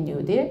the Green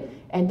New Deal,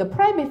 and the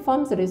private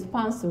firm's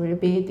response will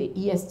be the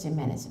ESG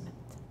management.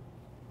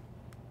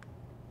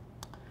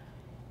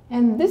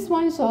 And this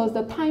one shows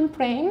the time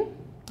frame,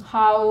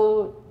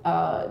 how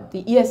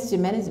the ESG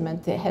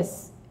management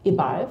has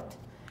evolved.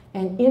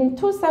 And in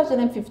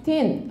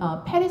 2015,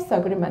 Paris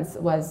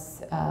Agreement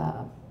was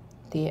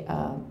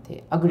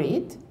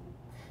agreed,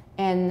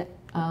 and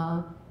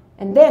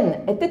then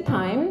at the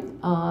time,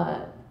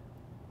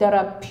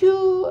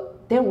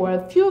 there were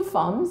few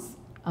firms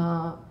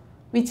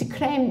which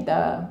claimed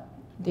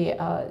the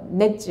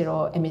net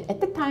zero.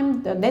 At the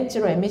time, the net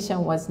zero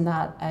emission was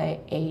not a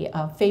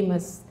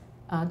famous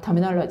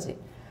terminology.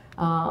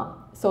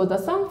 So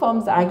some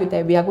firms argued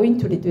that we are going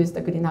to reduce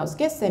the greenhouse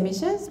gas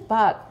emissions,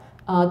 but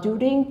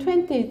during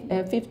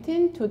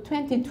 2015 to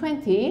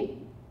 2020,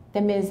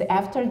 that means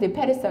after the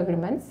Paris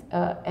Agreements,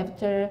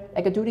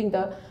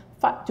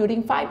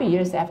 during 5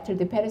 years after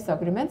the Paris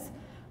Agreements,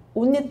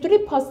 only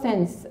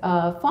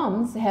 3%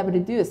 firms have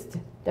reduced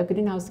the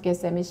greenhouse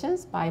gas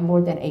emissions by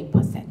more than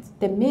 8%.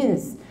 That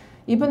means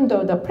even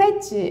though the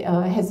pledge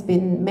has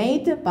been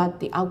made, but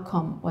the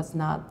outcome was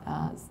not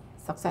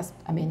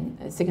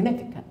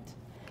significant.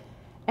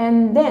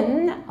 And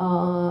then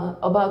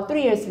about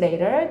 3 years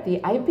later, the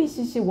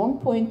IPCC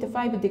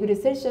 1.5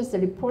 degrees Celsius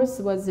report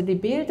was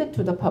revealed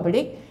to the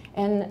public,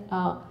 and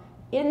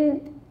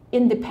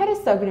in the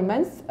Paris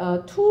Agreements,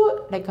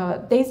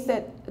 they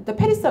said the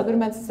Paris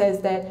Agreement says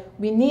that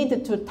we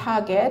need to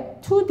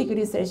target 2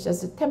 degrees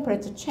Celsius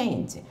temperature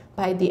change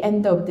by the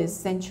end of this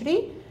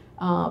century,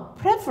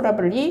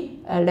 preferably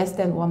less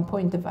than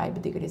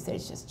 1.5 degrees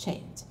Celsius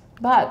change.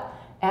 But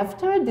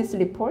after this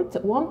report,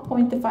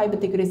 1.5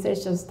 degrees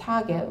Celsius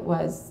target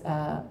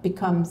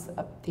becomes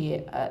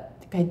the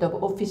kind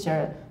of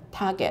official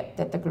target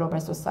that the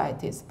global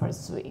society is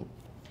pursuing.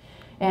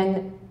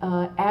 And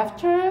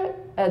after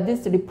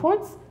this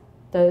report,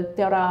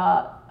 there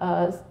are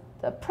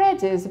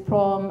pledges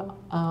from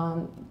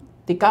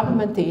the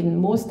government in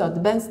most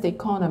advanced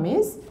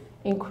economies,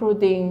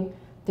 including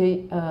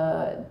the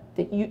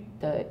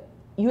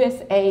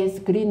USA's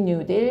Green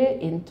New Deal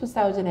in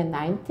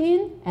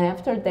 2019, and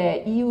after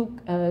the EU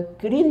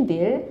Green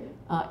Deal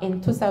in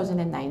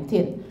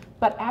 2019,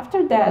 But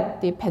after that,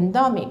 the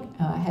pandemic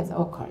has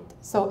occurred.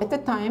 So at the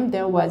time,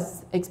 there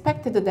was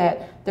expected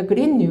that the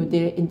Green New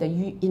Deal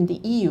in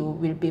the EU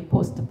will be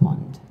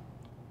postponed.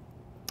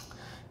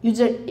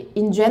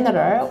 In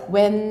general,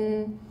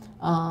 when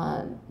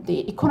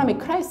the economic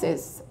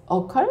crisis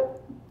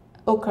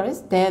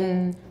occurs,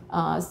 then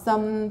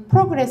some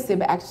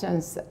progressive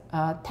actions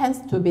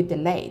tends to be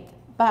delayed.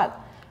 But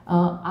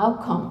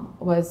outcome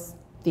was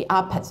the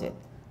opposite.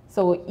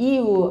 So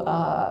EU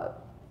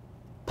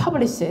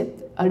published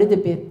it a little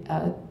bit,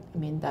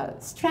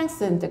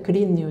 strengthened the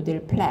Green New Deal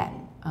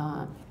plan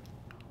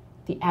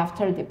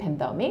after the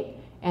pandemic.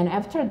 And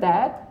after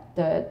that,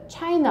 the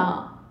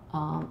China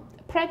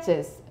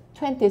pledges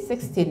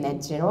 2060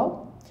 net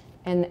zero,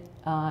 and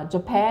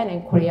Japan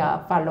and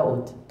Korea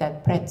followed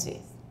that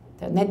pledges,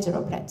 the net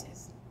zero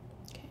pledges.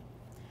 Okay.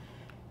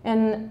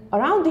 And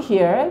around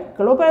here,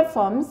 global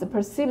firms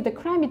perceive the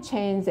climate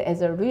change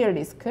as a real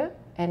risk,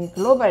 and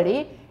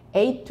globally,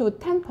 8 to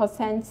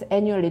 10%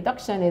 annual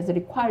reduction is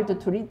required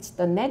to reach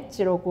the net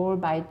zero goal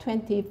by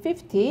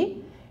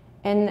 2050.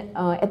 And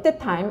at the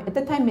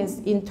time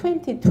is in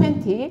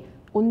 2020,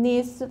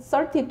 only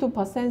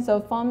 32%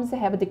 of firms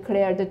have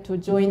declared to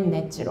join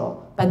net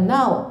zero. But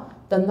now,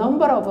 the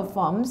number of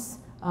firms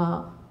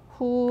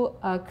who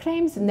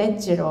claims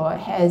net zero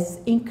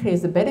has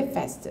increased very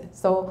fast.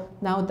 So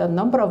now the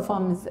number of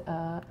firms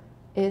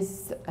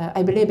is,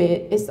 I believe,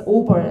 is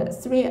over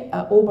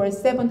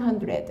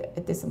 700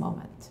 at this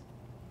moment.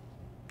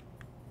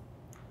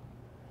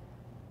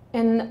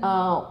 And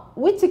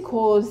which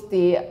caused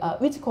the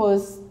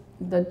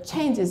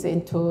changes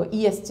into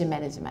ESG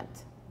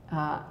management.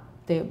 I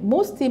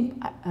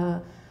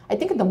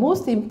think the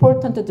most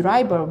important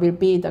driver will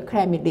be the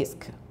climate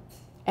risk,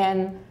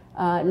 and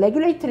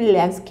regulatory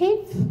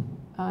landscape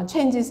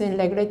changes in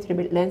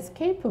regulatory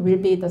landscape will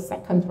be the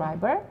second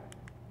driver.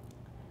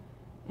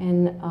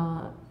 And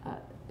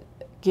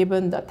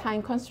given the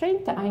time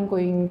constraint, I'm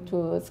going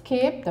to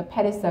skip the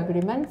Paris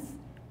agreements,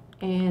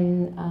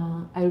 and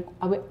I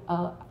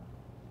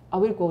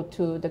will go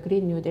to the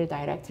Green New Deal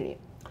directly.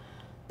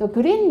 The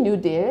Green New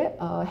Deal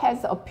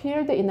has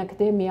appeared in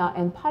academia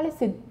and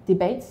policy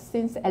debates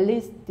since at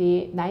least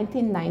the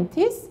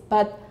 1990s,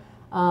 but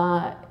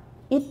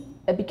it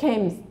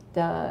became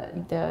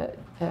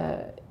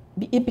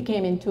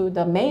into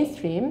the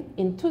mainstream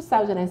in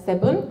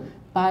 2007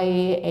 by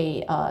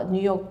a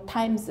New York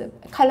Times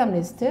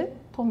columnist,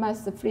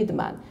 Thomas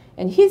Friedman.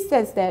 And he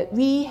says that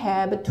we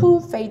have two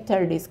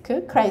fatal risk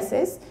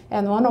crises,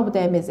 and one of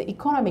them is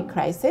economic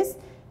crisis,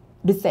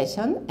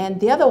 recession, and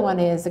the other one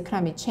is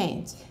climate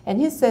change. And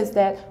he says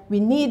that we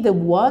need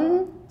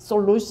one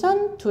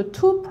solution to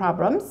two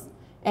problems,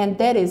 and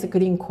that is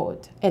Green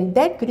Code. And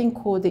that Green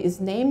Code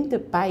is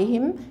named by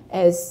him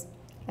as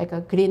like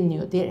a Green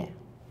New Deal.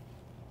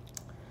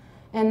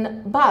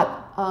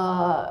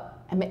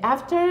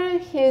 After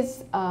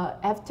his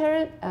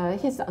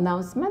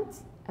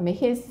announcement,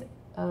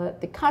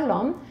 the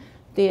column,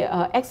 the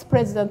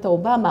ex-president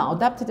Obama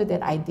adopted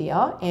that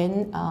idea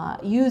and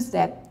used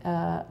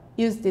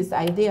this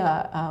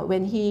idea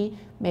when he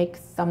made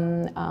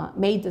some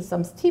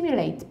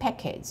stimulate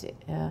package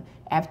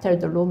after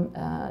the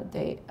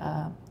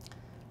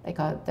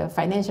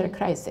financial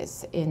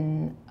crisis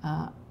in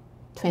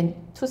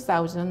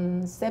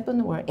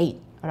 2007 or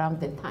 8, around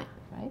that time,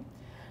 right?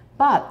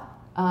 But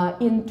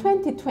in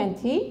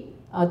 2020,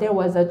 there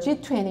was a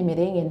G20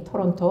 meeting in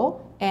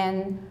Toronto,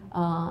 and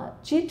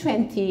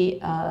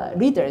G20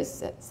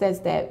 leaders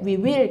says that we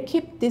will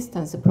keep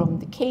distance from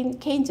the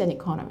Keynesian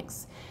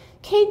economics.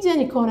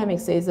 Keynesian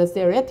economics is a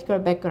theoretical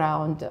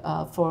background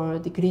for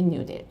the Green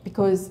New Deal,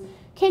 because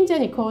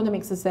Keynesian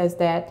economics says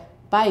that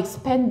by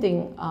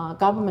expanding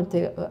government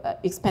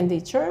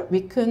expenditure,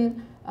 we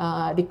can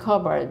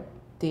recover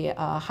the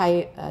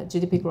high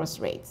GDP growth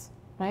rates,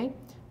 right?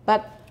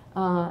 But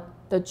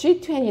the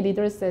G20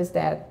 leader says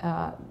that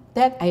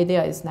that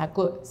idea is not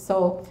good.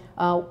 So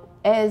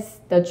as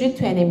the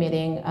G20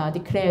 meeting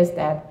declares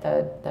that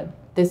the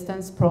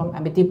distance from,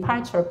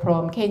 departure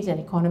from Keynesian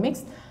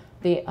economics,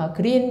 the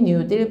Green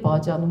New Deal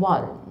version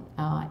 1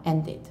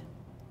 ended.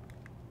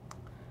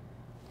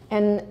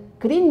 And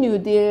Green New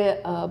Deal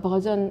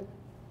version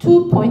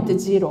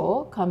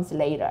 2.0 comes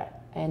later,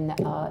 and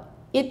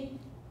it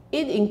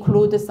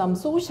includes some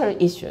social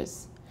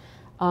issues.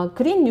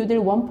 Green New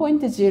Deal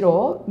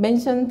 1.0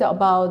 mentioned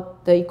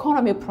about the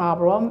economic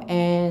problem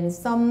and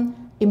some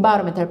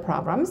environmental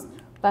problems,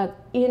 but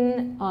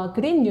in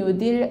Green New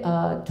Deal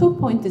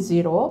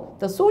 2.0,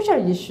 the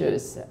social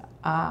issues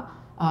are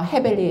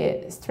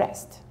heavily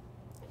stressed.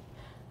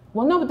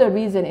 One of the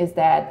reasons is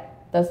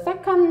that the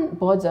second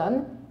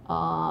version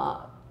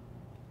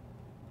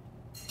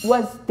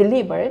was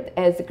delivered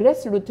as a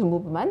grassroots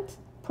movement,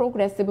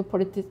 progressive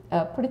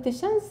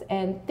politicians,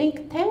 and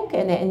think tank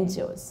and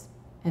NGOs.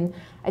 And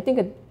I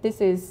think this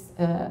is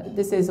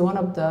one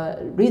of the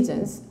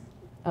reasons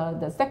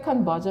the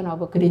second version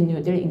of a Green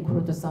New Deal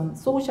includes some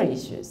social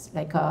issues,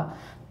 like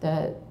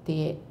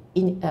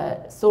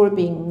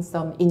solving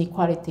some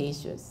inequality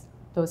issues,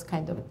 those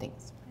kind of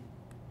things.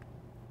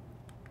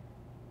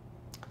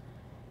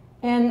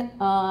 And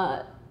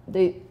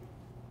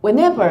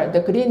whenever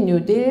the Green New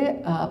Deal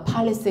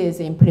policy is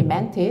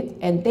implemented,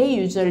 and they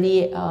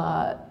usually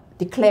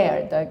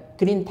declare the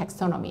green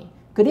taxonomy.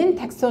 Green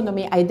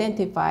taxonomy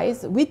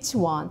identifies which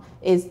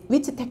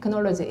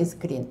technology is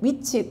green,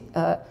 which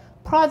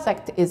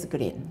project is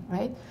green,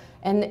 right?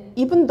 And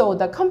even though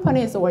the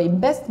companies or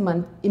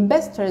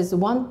investors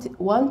want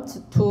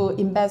to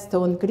invest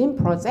on green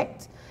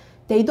projects,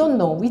 they don't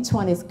know which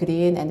one is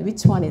green and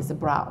which one is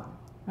brown,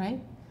 right?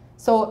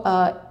 So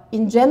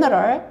in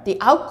general, the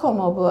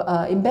outcome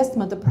of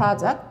investment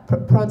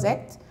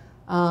project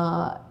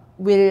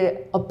will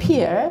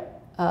appear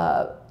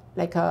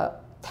like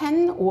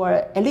 10 or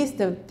at least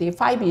the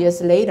 5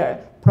 years later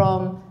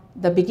from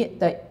the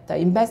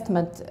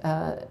investment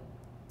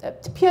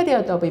the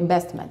period of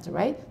investment,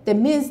 right? That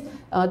means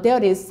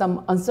there is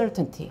some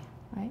uncertainty,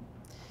 right?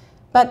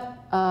 But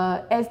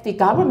as the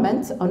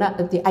government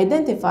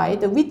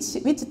identified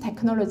which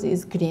technology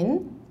is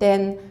green,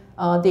 then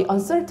the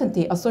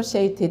uncertainty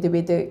associated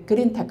with the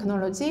green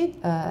technology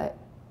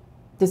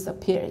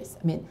disappears.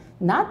 I mean,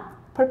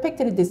 not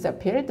perfectly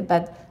disappeared,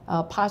 but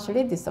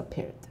partially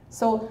disappeared.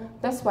 So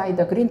that's why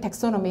the green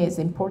taxonomy is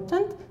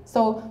important.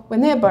 So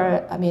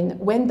whenever, I mean,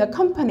 when the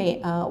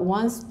company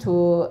wants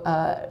to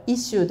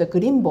issue the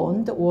green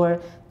bond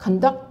or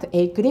conduct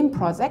a green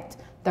project,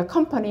 the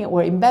company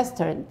or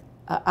investor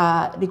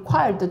are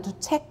required to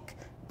check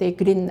the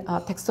green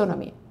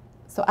taxonomy.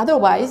 So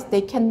otherwise,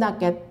 they cannot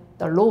get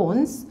the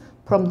loans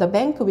from the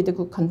bank with a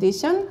good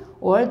condition,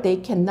 or they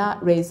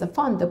cannot raise a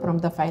fund from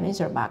the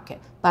financial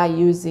market by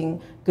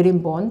using green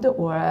bond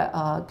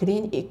or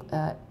green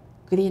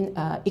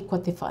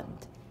equity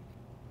fund.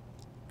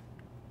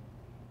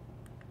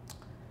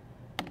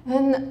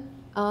 And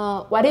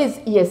what is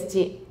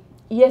ESG?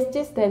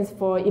 ESG stands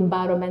for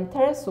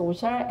environmental,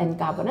 social, and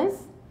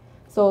governance.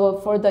 So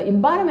for the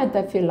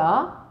environmental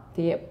pillar,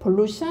 the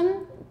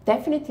pollution,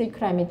 definitely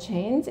climate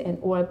change and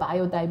or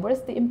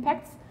biodiversity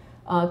impacts,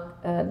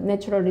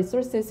 natural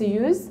resources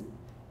use,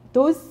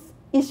 those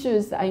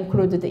issues are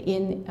included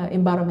in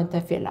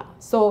environmental pillar.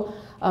 So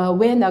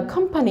when a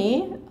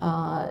company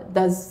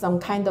does some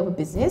kind of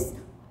business,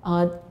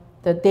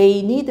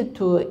 they need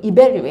to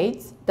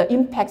evaluate the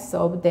impacts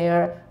of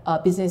their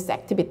business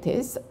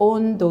activities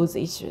on those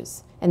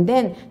issues. And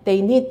then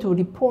they need to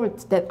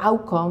report that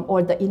outcome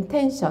or the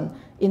intention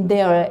in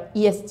their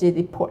ESG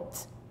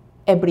report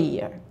every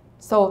year.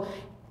 So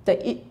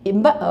the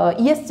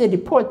ESG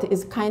report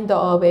is kind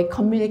of a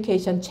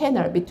communication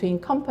channel between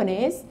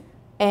companies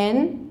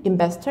and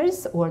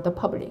investors or the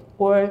public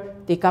or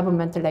the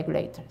government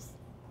regulators.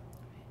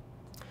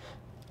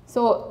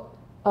 So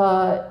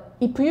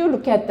if you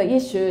look at the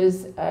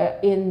issues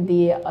in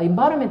the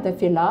environmental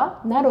pillar,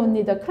 not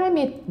only the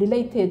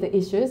climate-related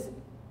issues,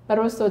 but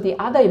also the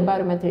other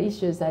environmental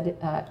issues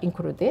are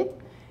included.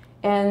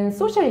 And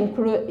social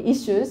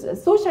issues,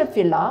 social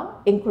pillar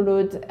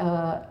include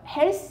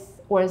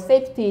health or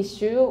safety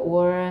issue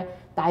or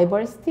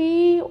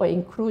diversity or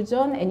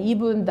inclusion, and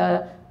even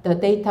the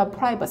data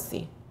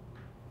privacy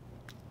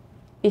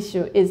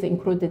issue is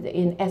included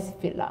in S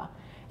pillar.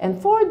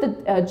 And for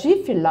the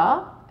G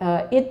pillar,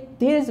 it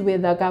deals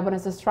with the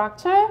governance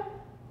structure.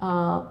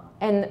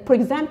 And for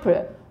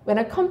example, when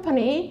a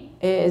company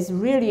is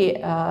really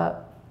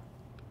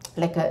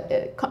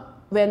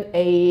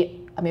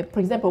for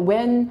example,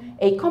 when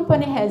a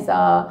company has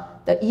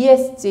the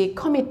ESG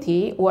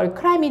committee or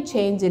climate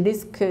change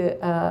risk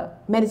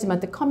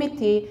management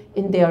committee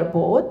in their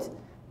board,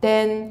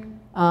 then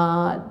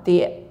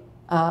the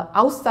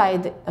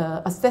outside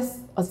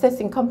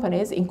assessing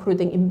companies,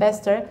 including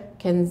investor,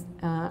 can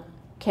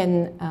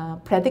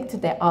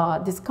predict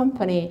that this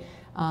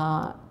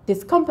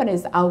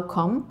company's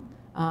outcome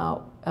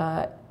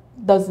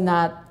does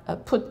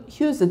not put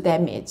huge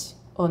damage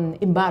on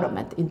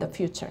environment in the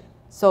future.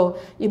 So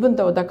even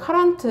though the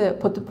current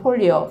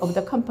portfolio of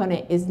the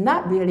company is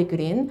not really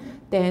green,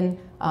 then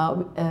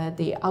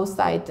the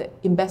outside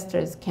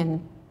investors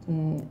can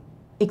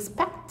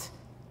expect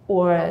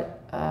or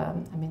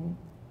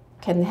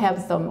can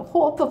have some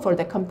hope for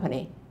the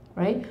company,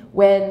 right?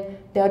 When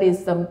there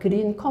is some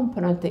green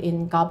component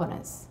in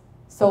governance.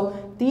 So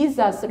these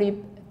are three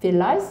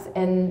pillars,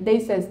 and they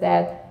says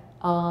that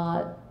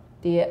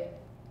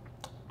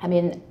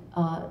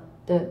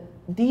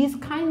these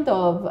kind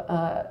of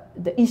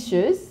the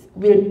issues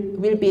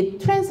will be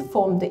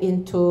transformed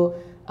into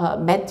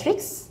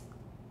metrics,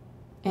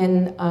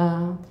 and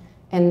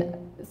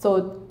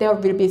so there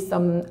will be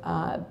some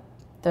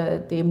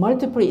the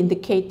multiple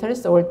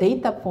indicators or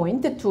data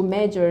point to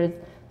measure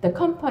the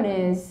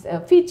company's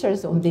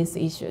features on these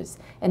issues,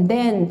 and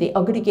then the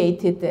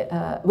aggregated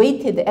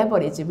weighted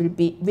average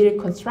will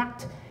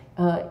construct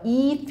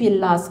E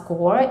pillar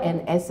score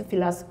and S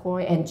pillar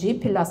score and G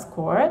pillar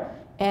score.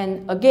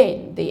 And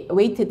again, the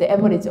weighted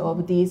average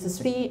of these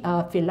three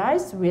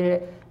pillars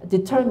will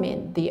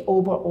determine the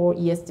overall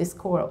ESG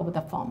score of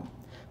the firm.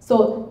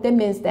 So that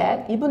means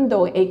that even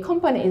though a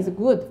company is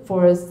good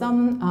for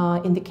some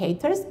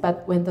indicators,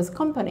 but when this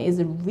company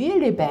is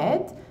really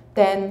bad,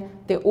 then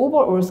the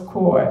overall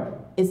score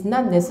is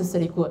not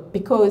necessarily good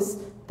because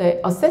the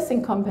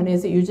assessing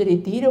companies usually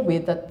deal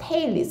with the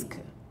tail risk.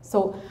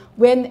 So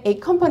when a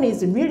company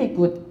is really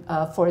good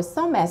for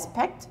some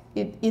aspect,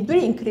 it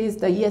will increase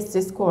the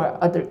ESG score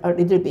a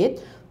little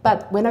bit.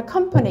 But when a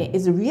company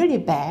is really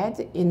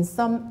bad in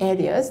some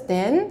areas,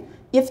 then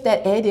if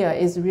that area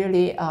is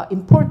really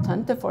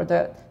important for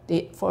the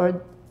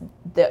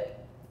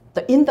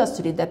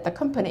industry that the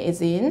company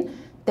is in,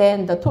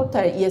 then the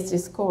total ESG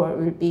score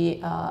will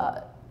be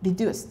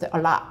reduced a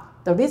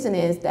lot. The reason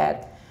is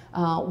that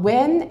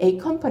when a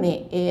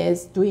company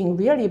is doing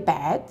really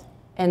bad,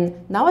 and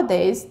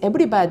nowadays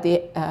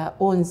everybody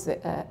owns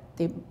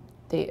the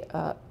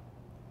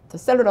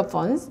cellular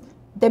phones,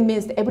 that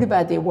means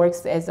everybody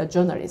works as a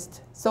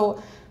journalist.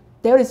 So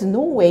there is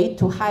no way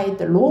to hide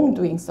the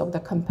wrongdoings of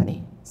the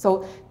company.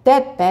 So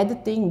that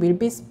bad thing will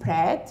be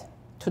spread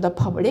to the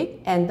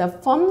public, and the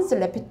firm's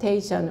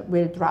reputation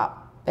will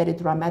drop very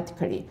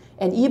dramatically.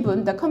 And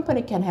even the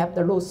company can have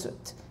the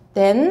lawsuit.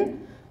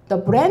 Then the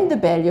brand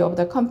value of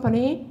the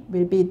company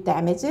will be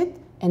damaged,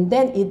 and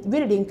then it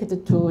will link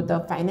to the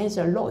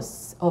financial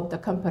loss of the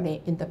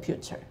company in the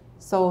future.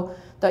 So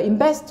the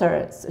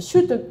investors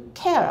should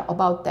care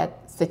about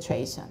that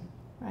situation,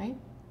 right?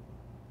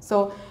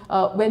 So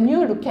when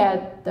you look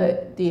at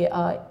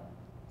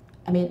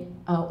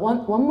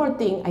one more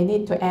thing I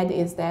need to add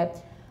is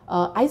that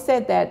I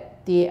said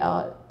that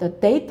the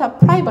data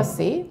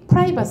privacy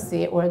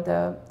or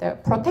the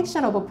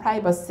protection of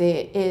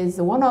privacy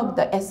is one of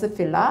the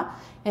S-pillar,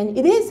 and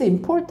it is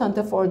important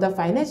for the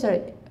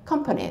financial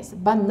companies,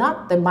 but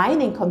not the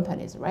mining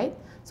companies, right?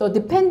 So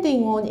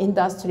depending on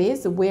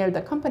industries where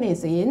the company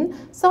is in,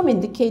 some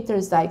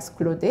indicators are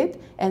excluded,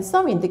 and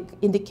some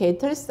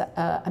indicators,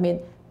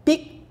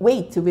 big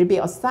weight will be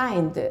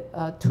assigned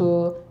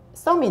to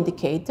some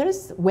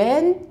indicators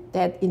when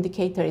that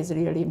indicator is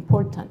really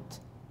important.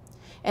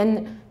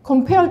 And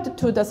compared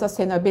to the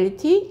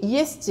sustainability,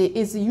 ESG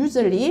is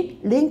usually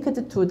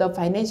linked to the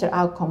financial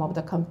outcome of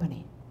the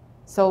company.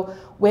 So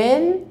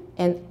when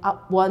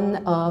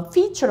one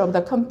feature of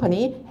the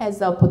company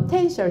has a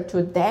potential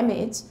to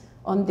damage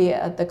on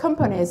the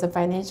company's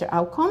financial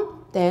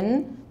outcome,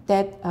 then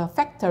that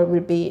factor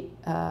will be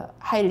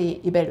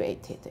highly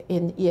evaluated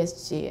in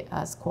ESG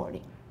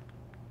scoring.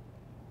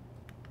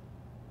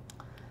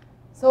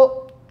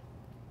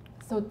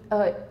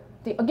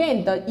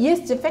 Again, the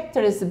ESG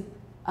factors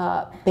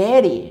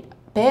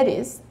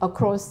varies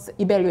across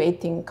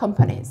evaluating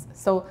companies.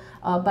 So,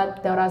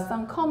 but there are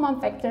some common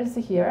factors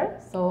here.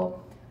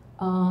 So,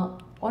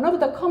 one of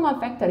the common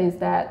factors is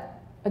that,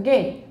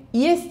 again,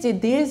 ESG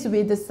deals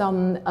with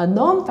some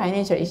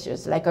non-financial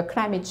issues like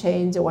climate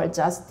change or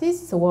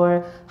justice,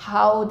 or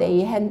how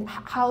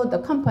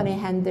the company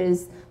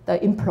handles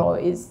the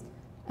employees,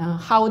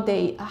 how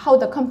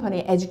the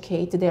company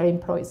educates their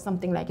employees,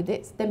 something like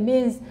this. That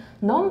means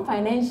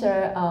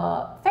non-financial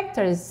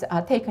factors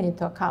are taken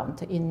into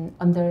account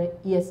under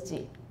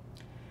ESG.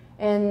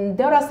 And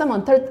there are some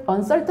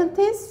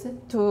uncertainties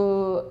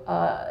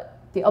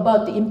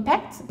about the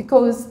impact,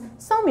 because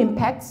some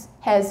impacts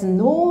has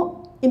no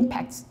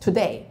impact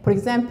today. For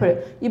example,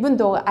 even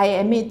though I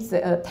emit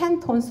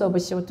 10 tons of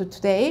CO2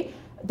 today,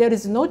 there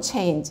is no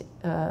change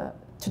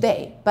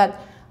today. But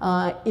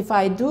if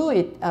I do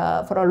it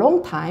for a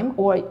long time,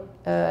 or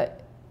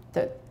the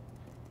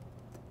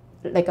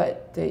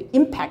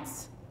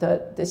impacts,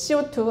 the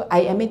CO2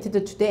 I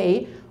emitted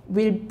today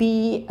will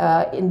be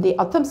in the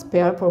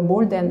atmosphere for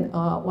more than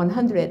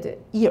 100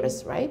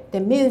 years, right?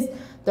 That means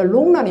the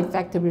long-run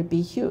effect will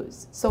be huge.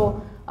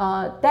 So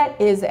that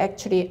is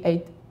actually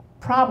a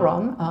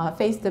problem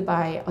faced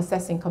by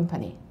assessing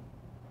company.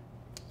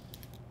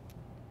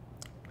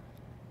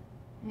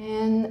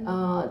 And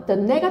the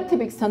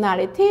negative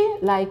externality,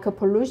 like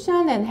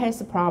pollution and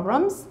health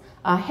problems,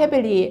 are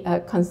heavily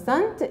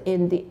concerned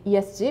in the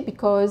ESG,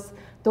 because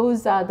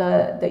those are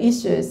the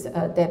issues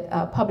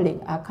that public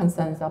are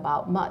concerned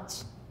about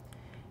much.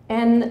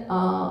 And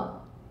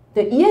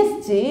the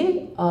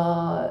ESG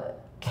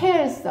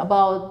cares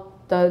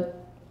about the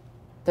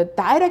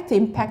direct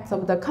impact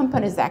of the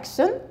company's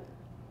action.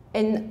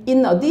 And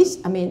in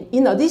addition,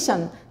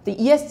 the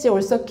ESG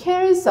also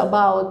cares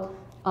about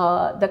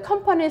the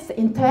company's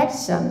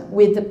interaction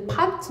with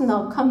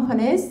partner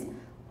companies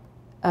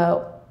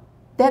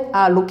that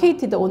are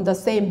located on the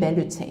same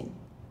value chain,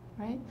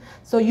 right?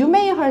 So you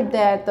may have heard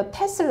that the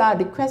Tesla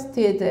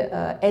requested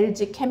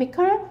LG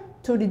Chemical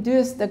to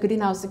reduce the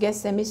greenhouse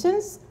gas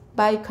emissions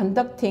by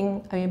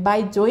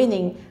by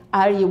joining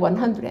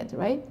RE100,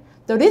 right?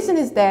 The reason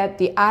is that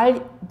the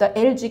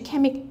LG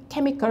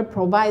Chemical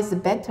provides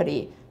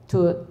battery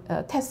to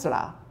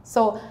Tesla.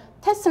 So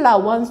Tesla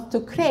wants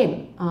to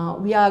claim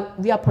we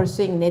are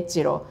pursuing net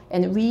zero,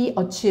 and we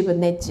achieve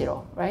net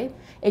zero, right?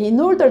 And in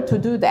order to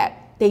do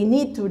that, they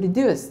need to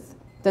reduce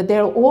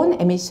their own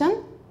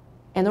emission,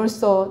 and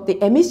also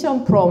the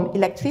emission from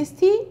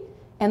electricity,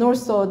 and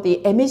also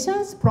the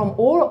emissions from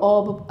all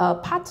of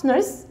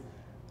partners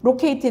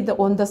located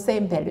on the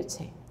same value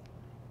chain.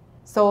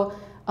 So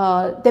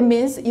that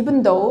means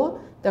even though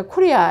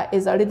Korea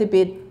is a little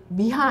bit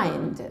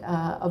behind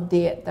of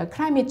the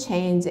climate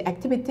change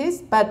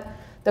activities, but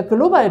the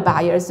global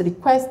buyers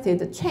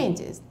requested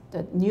changes,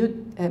 the new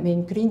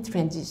green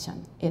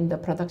transition in the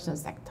production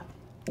sector.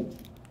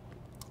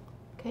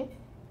 Okay.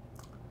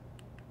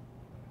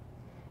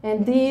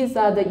 And these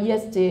are the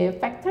ESG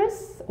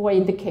factors or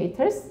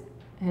indicators.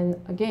 And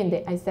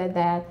again, I said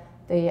that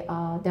there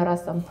are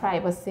some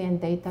privacy and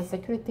data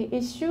security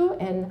issue,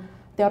 and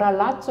there are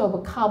lots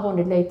of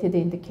carbon-related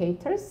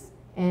indicators,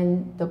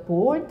 and the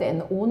board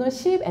and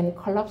ownership and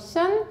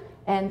corruption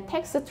and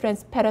tax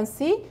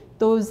transparency.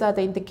 Those are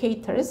the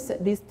indicators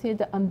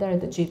listed under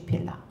the G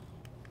pillar.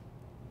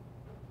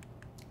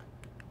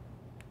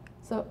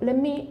 So let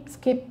me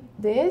skip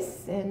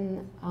this,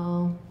 and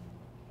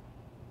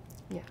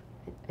yeah,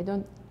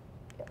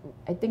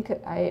 I think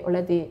I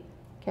already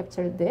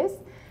captured this.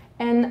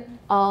 And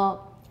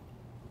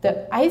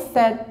I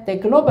said the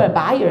global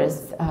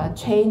buyers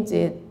changed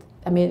it.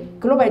 I mean,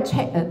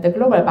 the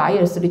global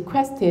buyers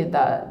requested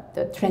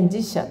the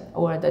transition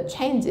or the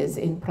changes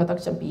in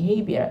production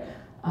behavior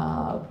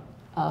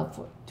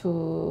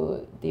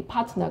to the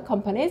partner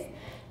companies,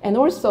 and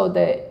also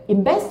the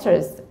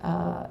investors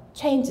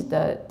changed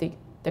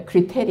the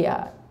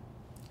criteria,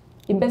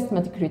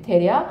 investment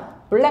criteria.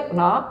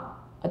 BlackRock,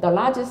 the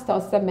largest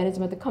asset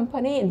management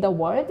company in the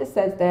world,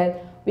 says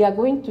that we are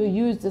going to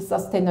use the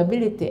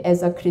sustainability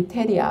as a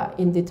criteria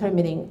in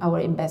determining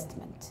our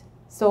investment.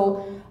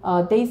 So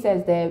they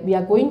said that we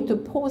are going to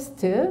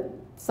post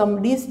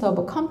some list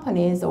of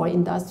companies or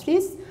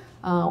industries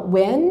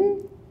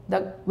when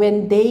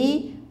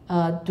they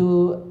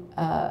do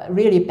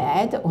really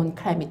bad on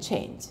climate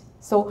change.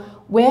 So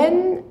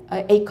when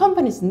a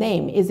company's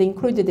name is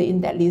included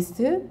in that list,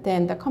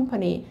 then the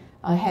company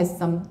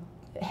has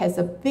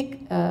a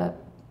big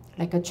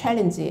like a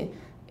challenge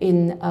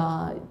in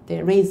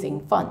the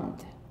raising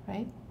fund,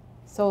 right?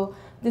 So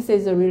this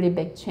is a really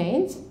big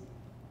change.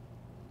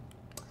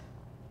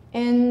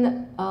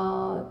 And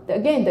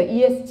again, the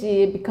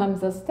ESG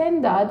becomes a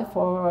standard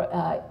for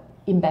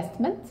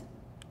investment.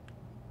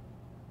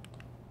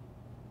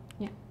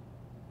 Yeah.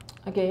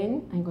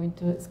 Again, I'm going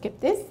to skip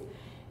this.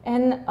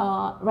 And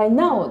right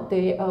now,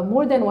 the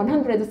more than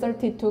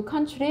 132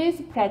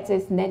 countries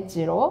practice net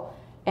zero,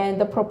 and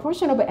the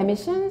proportion of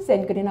emissions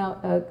and greenhouse,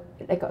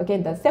 like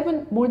again,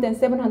 more than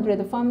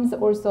 700 firms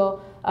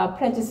also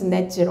practice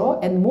net zero,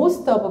 and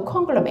most of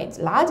conglomerates,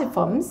 large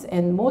firms,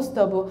 and most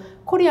of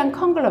Korean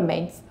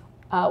conglomerates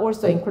are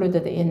also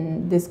included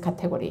in this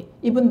category,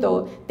 even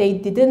though they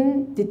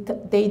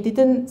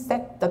didn't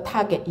set the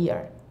target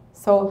year.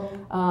 So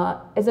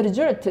as a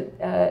result,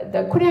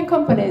 the Korean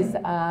companies,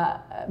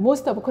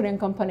 most of Korean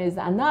companies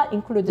are not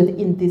included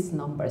in this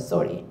number,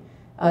 sorry.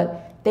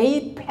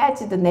 They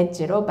pledged the net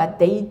zero, but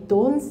they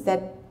don't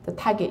set the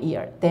target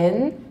year.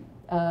 Then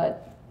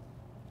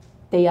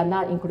they are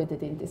not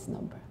included in this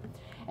number.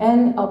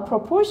 And a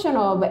proportion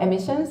of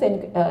emissions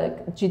and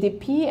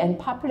GDP and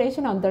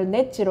population under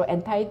net zero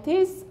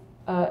entities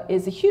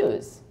is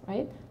huge,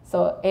 right?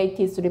 So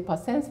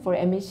 83% for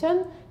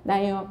emission,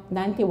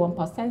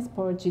 91%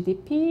 for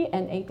GDP,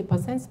 and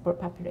 80% for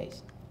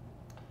population.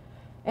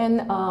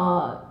 And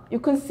you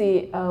can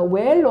see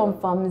well-known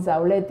firms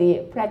already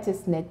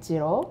practice net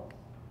zero,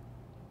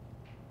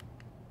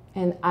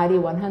 and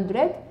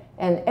RE100,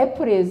 and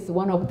Apple is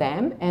one of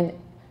them, and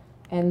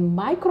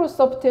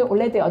Microsoft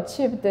already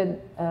achieved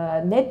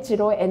net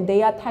zero, and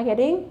they are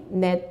targeting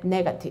net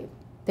negative.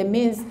 That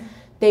means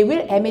they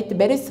will emit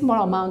very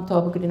small amount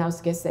of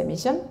greenhouse gas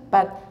emission,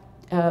 but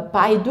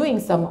by doing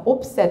some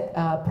offset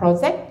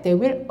project, they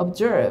will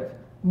observe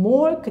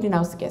more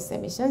greenhouse gas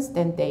emissions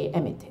than they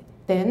emitted.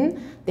 Then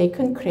they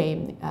can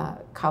claim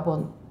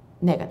carbon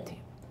negative,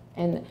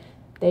 and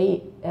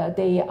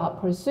they are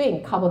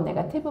pursuing carbon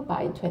negative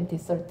by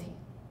 2030.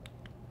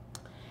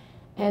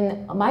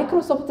 And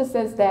Microsoft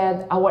says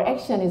that our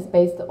action is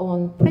based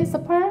on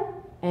principle,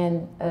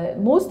 and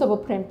most of the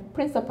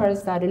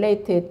principles are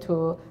related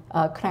to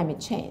climate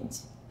change.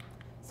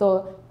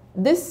 So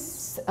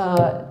these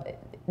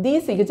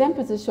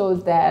examples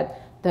shows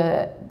that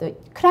the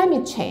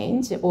climate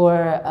change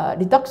or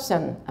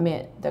reduction, I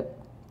mean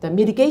the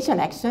mitigation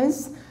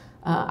actions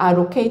are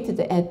located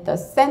at the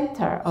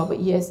center of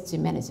ESG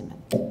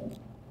management.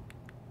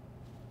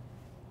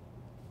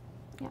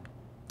 Yeah.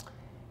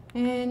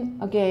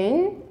 And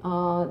again,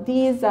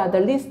 these are the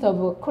list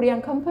of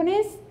Korean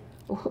companies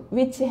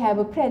which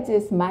have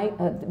practiced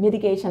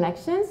mitigation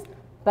actions.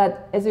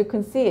 But as you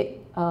can see,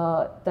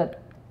 the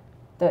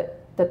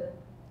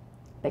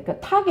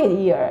target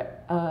year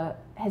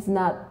has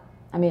not.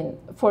 I mean,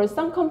 for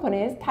some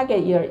companies,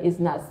 target year is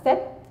not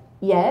set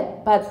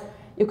yet, but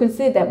you can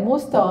see that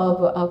most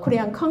of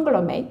Korean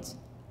conglomerates,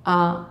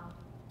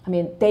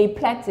 they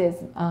practice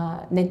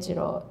net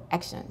zero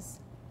actions.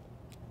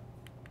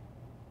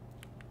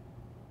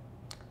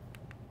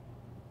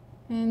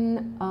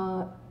 And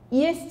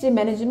ESG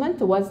management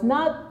was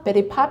not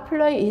very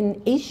popular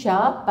in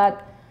Asia,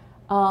 but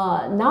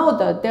now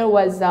there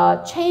was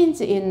a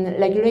change in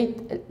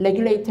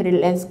regulatory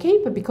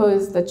landscape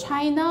because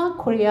China,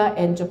 Korea,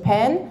 and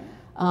Japan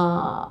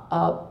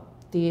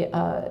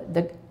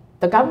the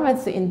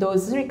governments in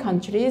those three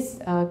countries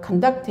have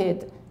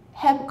conducted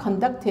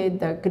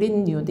the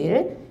Green New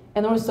Deal,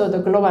 and also the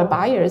global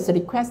buyers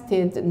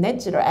requested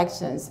net zero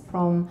actions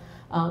from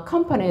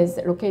companies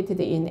located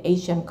in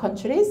Asian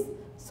countries.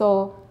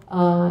 So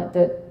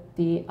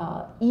the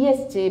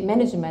ESG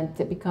management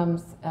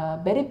becomes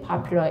very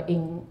popular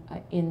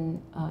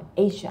in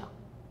Asia.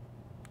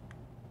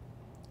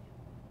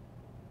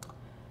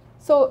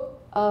 So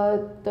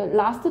the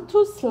last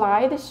two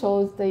slides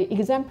shows the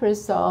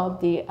examples of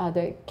the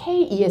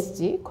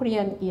KESG,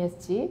 Korean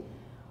ESG.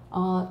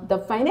 The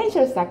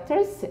financial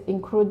sectors,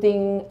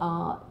 including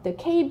the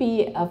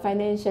KB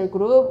Financial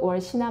Group or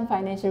Shinhan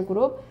Financial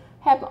Group,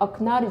 have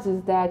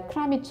acknowledged that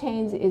climate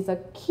change is a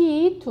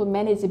key to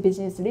manage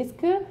business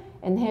risk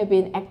and have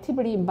been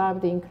actively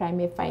involved in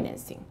climate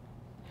financing.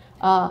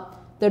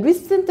 The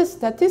recent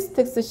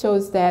statistics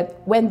shows that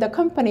when the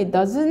company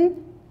doesn't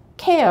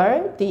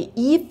care the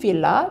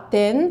E-filler,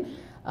 then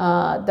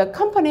the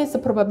company's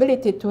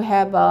probability to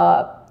have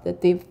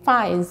the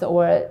fines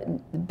or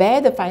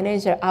bad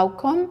financial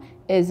outcome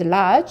is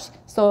large.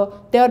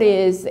 So there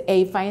is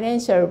a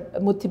financial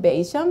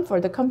motivation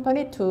for the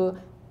company to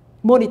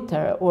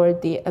monitor or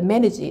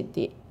manage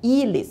the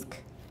E-risk.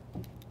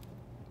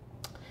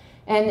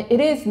 And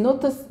there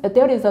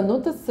is a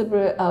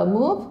noticeable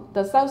move.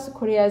 The South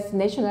Korea's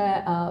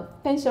National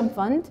Pension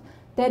Fund,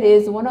 that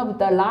is one of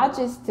the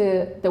largest,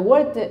 the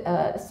world's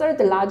third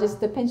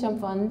largest pension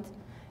fund,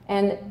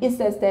 and it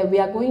says that we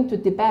are going to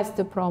divest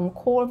from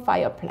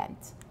coal-fired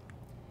plants.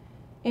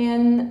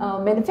 And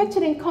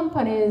manufacturing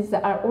companies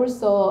are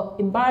also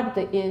involved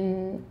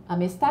in,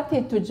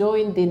 started to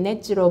join the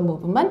net zero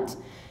movement,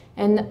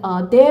 and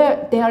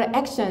their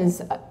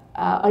actions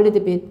are a little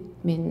bit,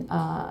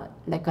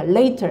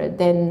 later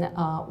than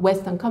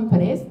Western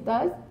companies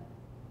does.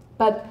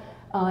 But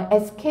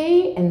SK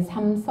and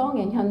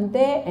Samsung and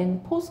Hyundai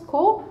and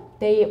POSCO,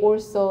 they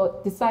also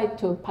decide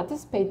to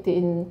participate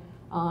in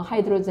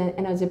hydrogen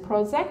energy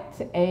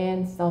project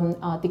and some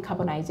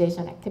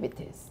decarbonization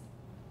activities.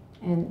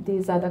 And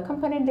these are the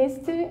company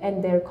lists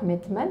and their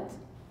commitment.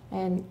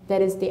 And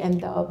that is the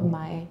end of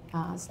my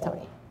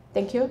story.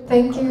 Thank you.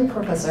 Thank you,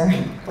 Professor.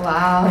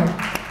 Wow.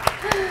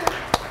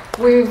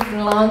 We've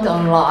learned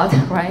a lot,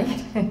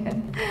 right?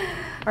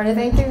 All right,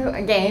 thank you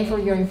again for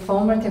your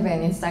informative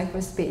and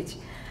insightful speech.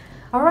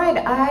 All right,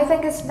 I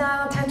think it's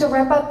now time to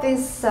wrap up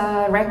this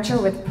lecture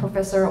with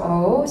Professor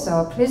Oh.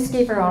 So please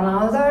give her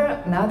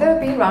another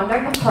big round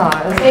of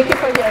applause. Thank you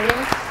for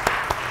hearing.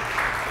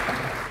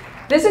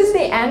 This is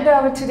the end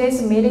of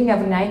today's meeting of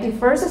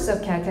 91st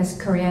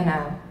Societas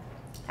Koreana.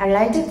 I'd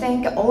like to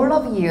thank all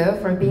of you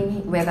for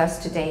being with us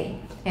today,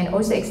 and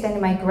also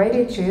extend my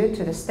gratitude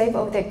to the staff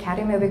of the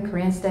Academy of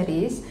Korean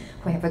Studies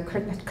who have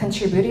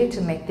contributed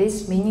to make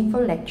this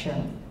meaningful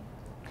lecture.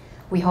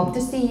 We hope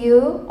to see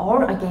you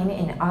all again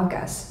in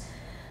August.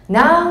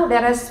 Now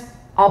let us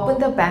open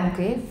the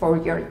banquet for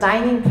your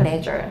dining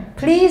pleasure.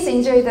 Please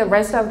enjoy the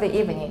rest of the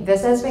evening.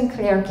 This has been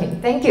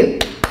Kyung. Thank you.